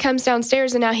 And then he comes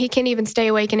downstairs and now he can't even stay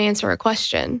awake and answer a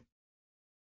question.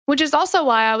 Which is also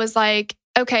why I was like,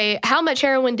 okay, how much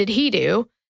heroin did he do?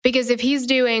 Because if he's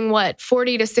doing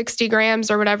 40 to 60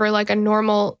 grams or whatever, like a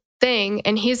normal thing,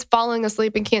 and he's falling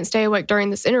asleep and can't stay awake during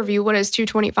this interview, what is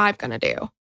 225 going to do?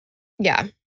 Yeah.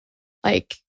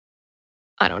 Like,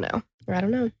 I don't know. I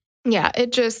don't know. Yeah, I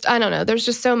don't know. There's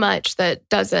just so much that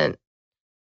just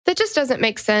doesn't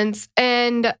make sense.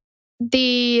 And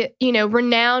the,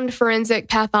 renowned forensic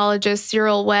pathologist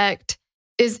Cyril Wecht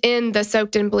is in the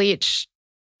Soaked in Bleach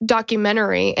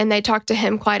documentary, and they talked to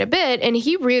him quite a bit, and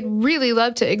he would really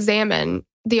love to examine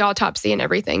the autopsy and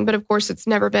everything, but of course it's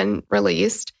never been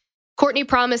released. Courtney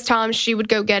promised Tom she would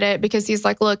go get it because he's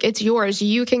like, look, it's yours.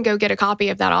 You can go get a copy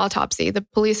of that autopsy. The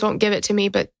police won't give it to me,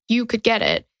 but you could get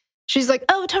it. She's like,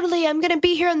 oh, totally. I'm going to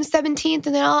be here on the 17th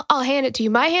and then I'll hand it to you.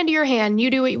 My hand to your hand.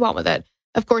 You do what you want with it.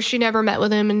 Of course, she never met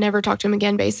with him and never talked to him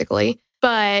again, basically.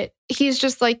 But he's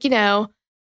just like,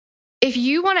 if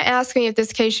you want to ask me if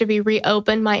this case should be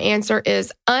reopened, my answer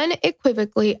is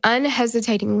unequivocally,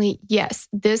 unhesitatingly, yes,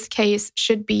 this case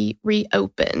should be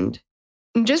reopened.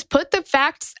 Just put the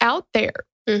facts out there.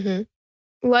 Mm-hmm.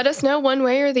 Let us know one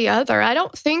way or the other. I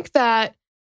don't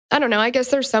know. I guess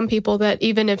there's some people that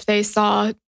even if they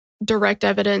saw direct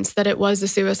evidence that it was a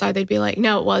suicide, they'd be like,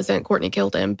 no, it wasn't. Courtney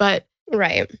killed him. But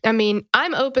right. I mean,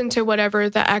 I'm open to whatever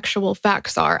the actual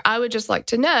facts are. I would just like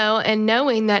to know, and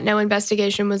knowing that no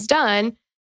investigation was done,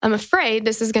 I'm afraid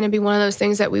this is going to be one of those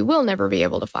things that we will never be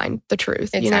able to find the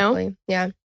truth. Exactly. Yeah,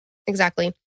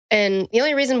 exactly. And the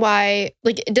only reason why,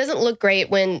 it doesn't look great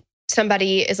when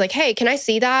somebody is like, hey, can I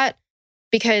see that?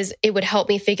 Because it would help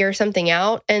me figure something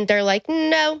out. And they're like,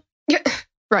 no.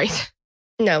 Right.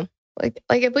 No. Like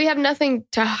if we have nothing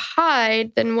to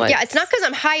hide, then what? Yeah, it's not because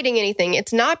I'm hiding anything.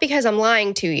 It's not because I'm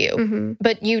lying to you,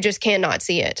 but you just cannot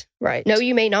see it. Right. No,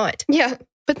 you may not. Yeah.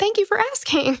 But thank you for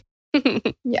asking.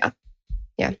 Yeah.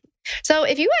 Yeah. So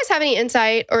if you guys have any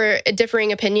insight or a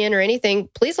differing opinion or anything,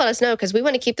 please let us know because we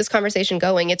want to keep this conversation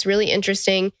going. It's really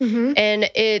interesting.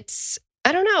 And it's,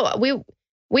 I don't know.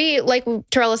 We like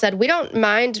Torella said, we don't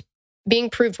mind being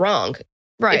proved wrong.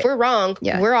 Right. If we're wrong,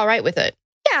 we're all right with it.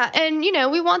 Yeah. And,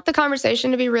 we want the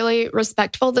conversation to be really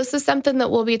respectful. This is something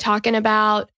that we'll be talking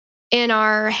about in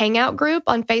our Hangout group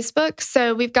on Facebook.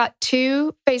 So we've got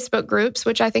 2 Facebook groups,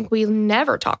 which I think we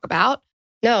never talk about.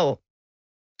 No,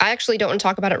 I actually don't want to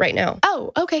talk about it right now.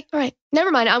 Oh, okay. All right.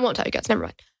 Never mind. I won't tell you guys. Never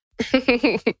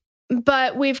mind.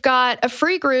 But we've got a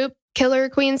free group, Killer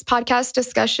Queens Podcast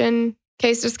Discussion,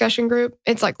 Case Discussion Group.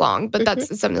 It's long, but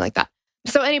that's something like that.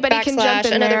 So anybody can jump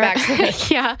in there.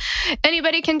 Yeah.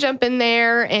 Anybody can jump in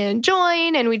there and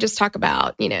join. And we just talk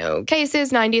about,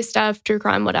 cases, 90s stuff, true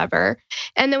crime, whatever.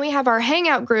 And then we have our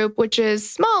Hangout group, which is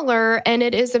smaller and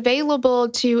it is available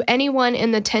to anyone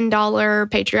in the $10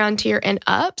 Patreon tier and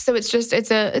up. So it's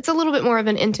a little bit more of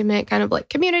an intimate kind of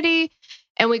community.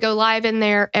 And we go live in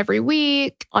there every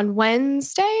week on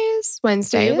Wednesdays.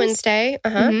 Wednesday.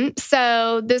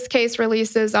 So this case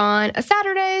releases on a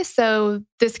Saturday. So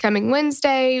this coming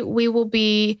Wednesday, we will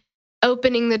be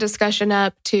opening the discussion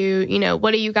up to,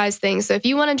 what do you guys think? So if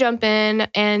you want to jump in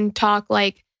and talk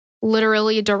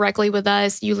literally directly with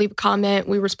us, you leave a comment,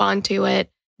 we respond to it,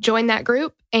 join that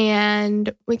group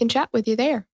and we can chat with you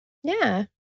there. Yeah.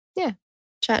 Yeah.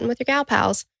 Chatting with your gal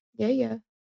pals. Yeah.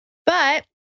 But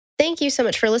thank you so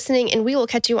much for listening, and we will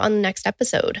catch you on the next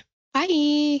episode.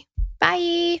 Bye.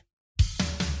 Bye.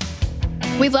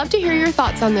 We'd love to hear your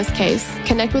thoughts on this case.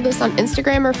 Connect with us on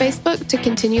Instagram or Facebook to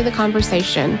continue the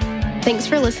conversation. Thanks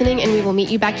for listening, and we will meet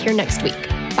you back here next week.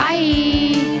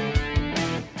 Bye.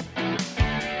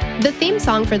 The theme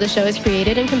song for the show is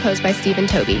created and composed by Stephen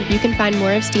Toby. You can find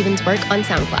more of Stephen's work on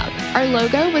SoundCloud. Our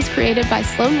logo was created by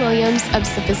Sloan Williams of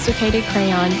Sophisticated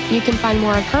Crayon. You can find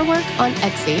more of her work on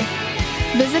Etsy.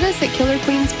 Visit us at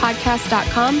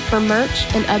killerqueenspodcast.com for merch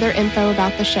and other info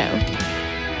about the show.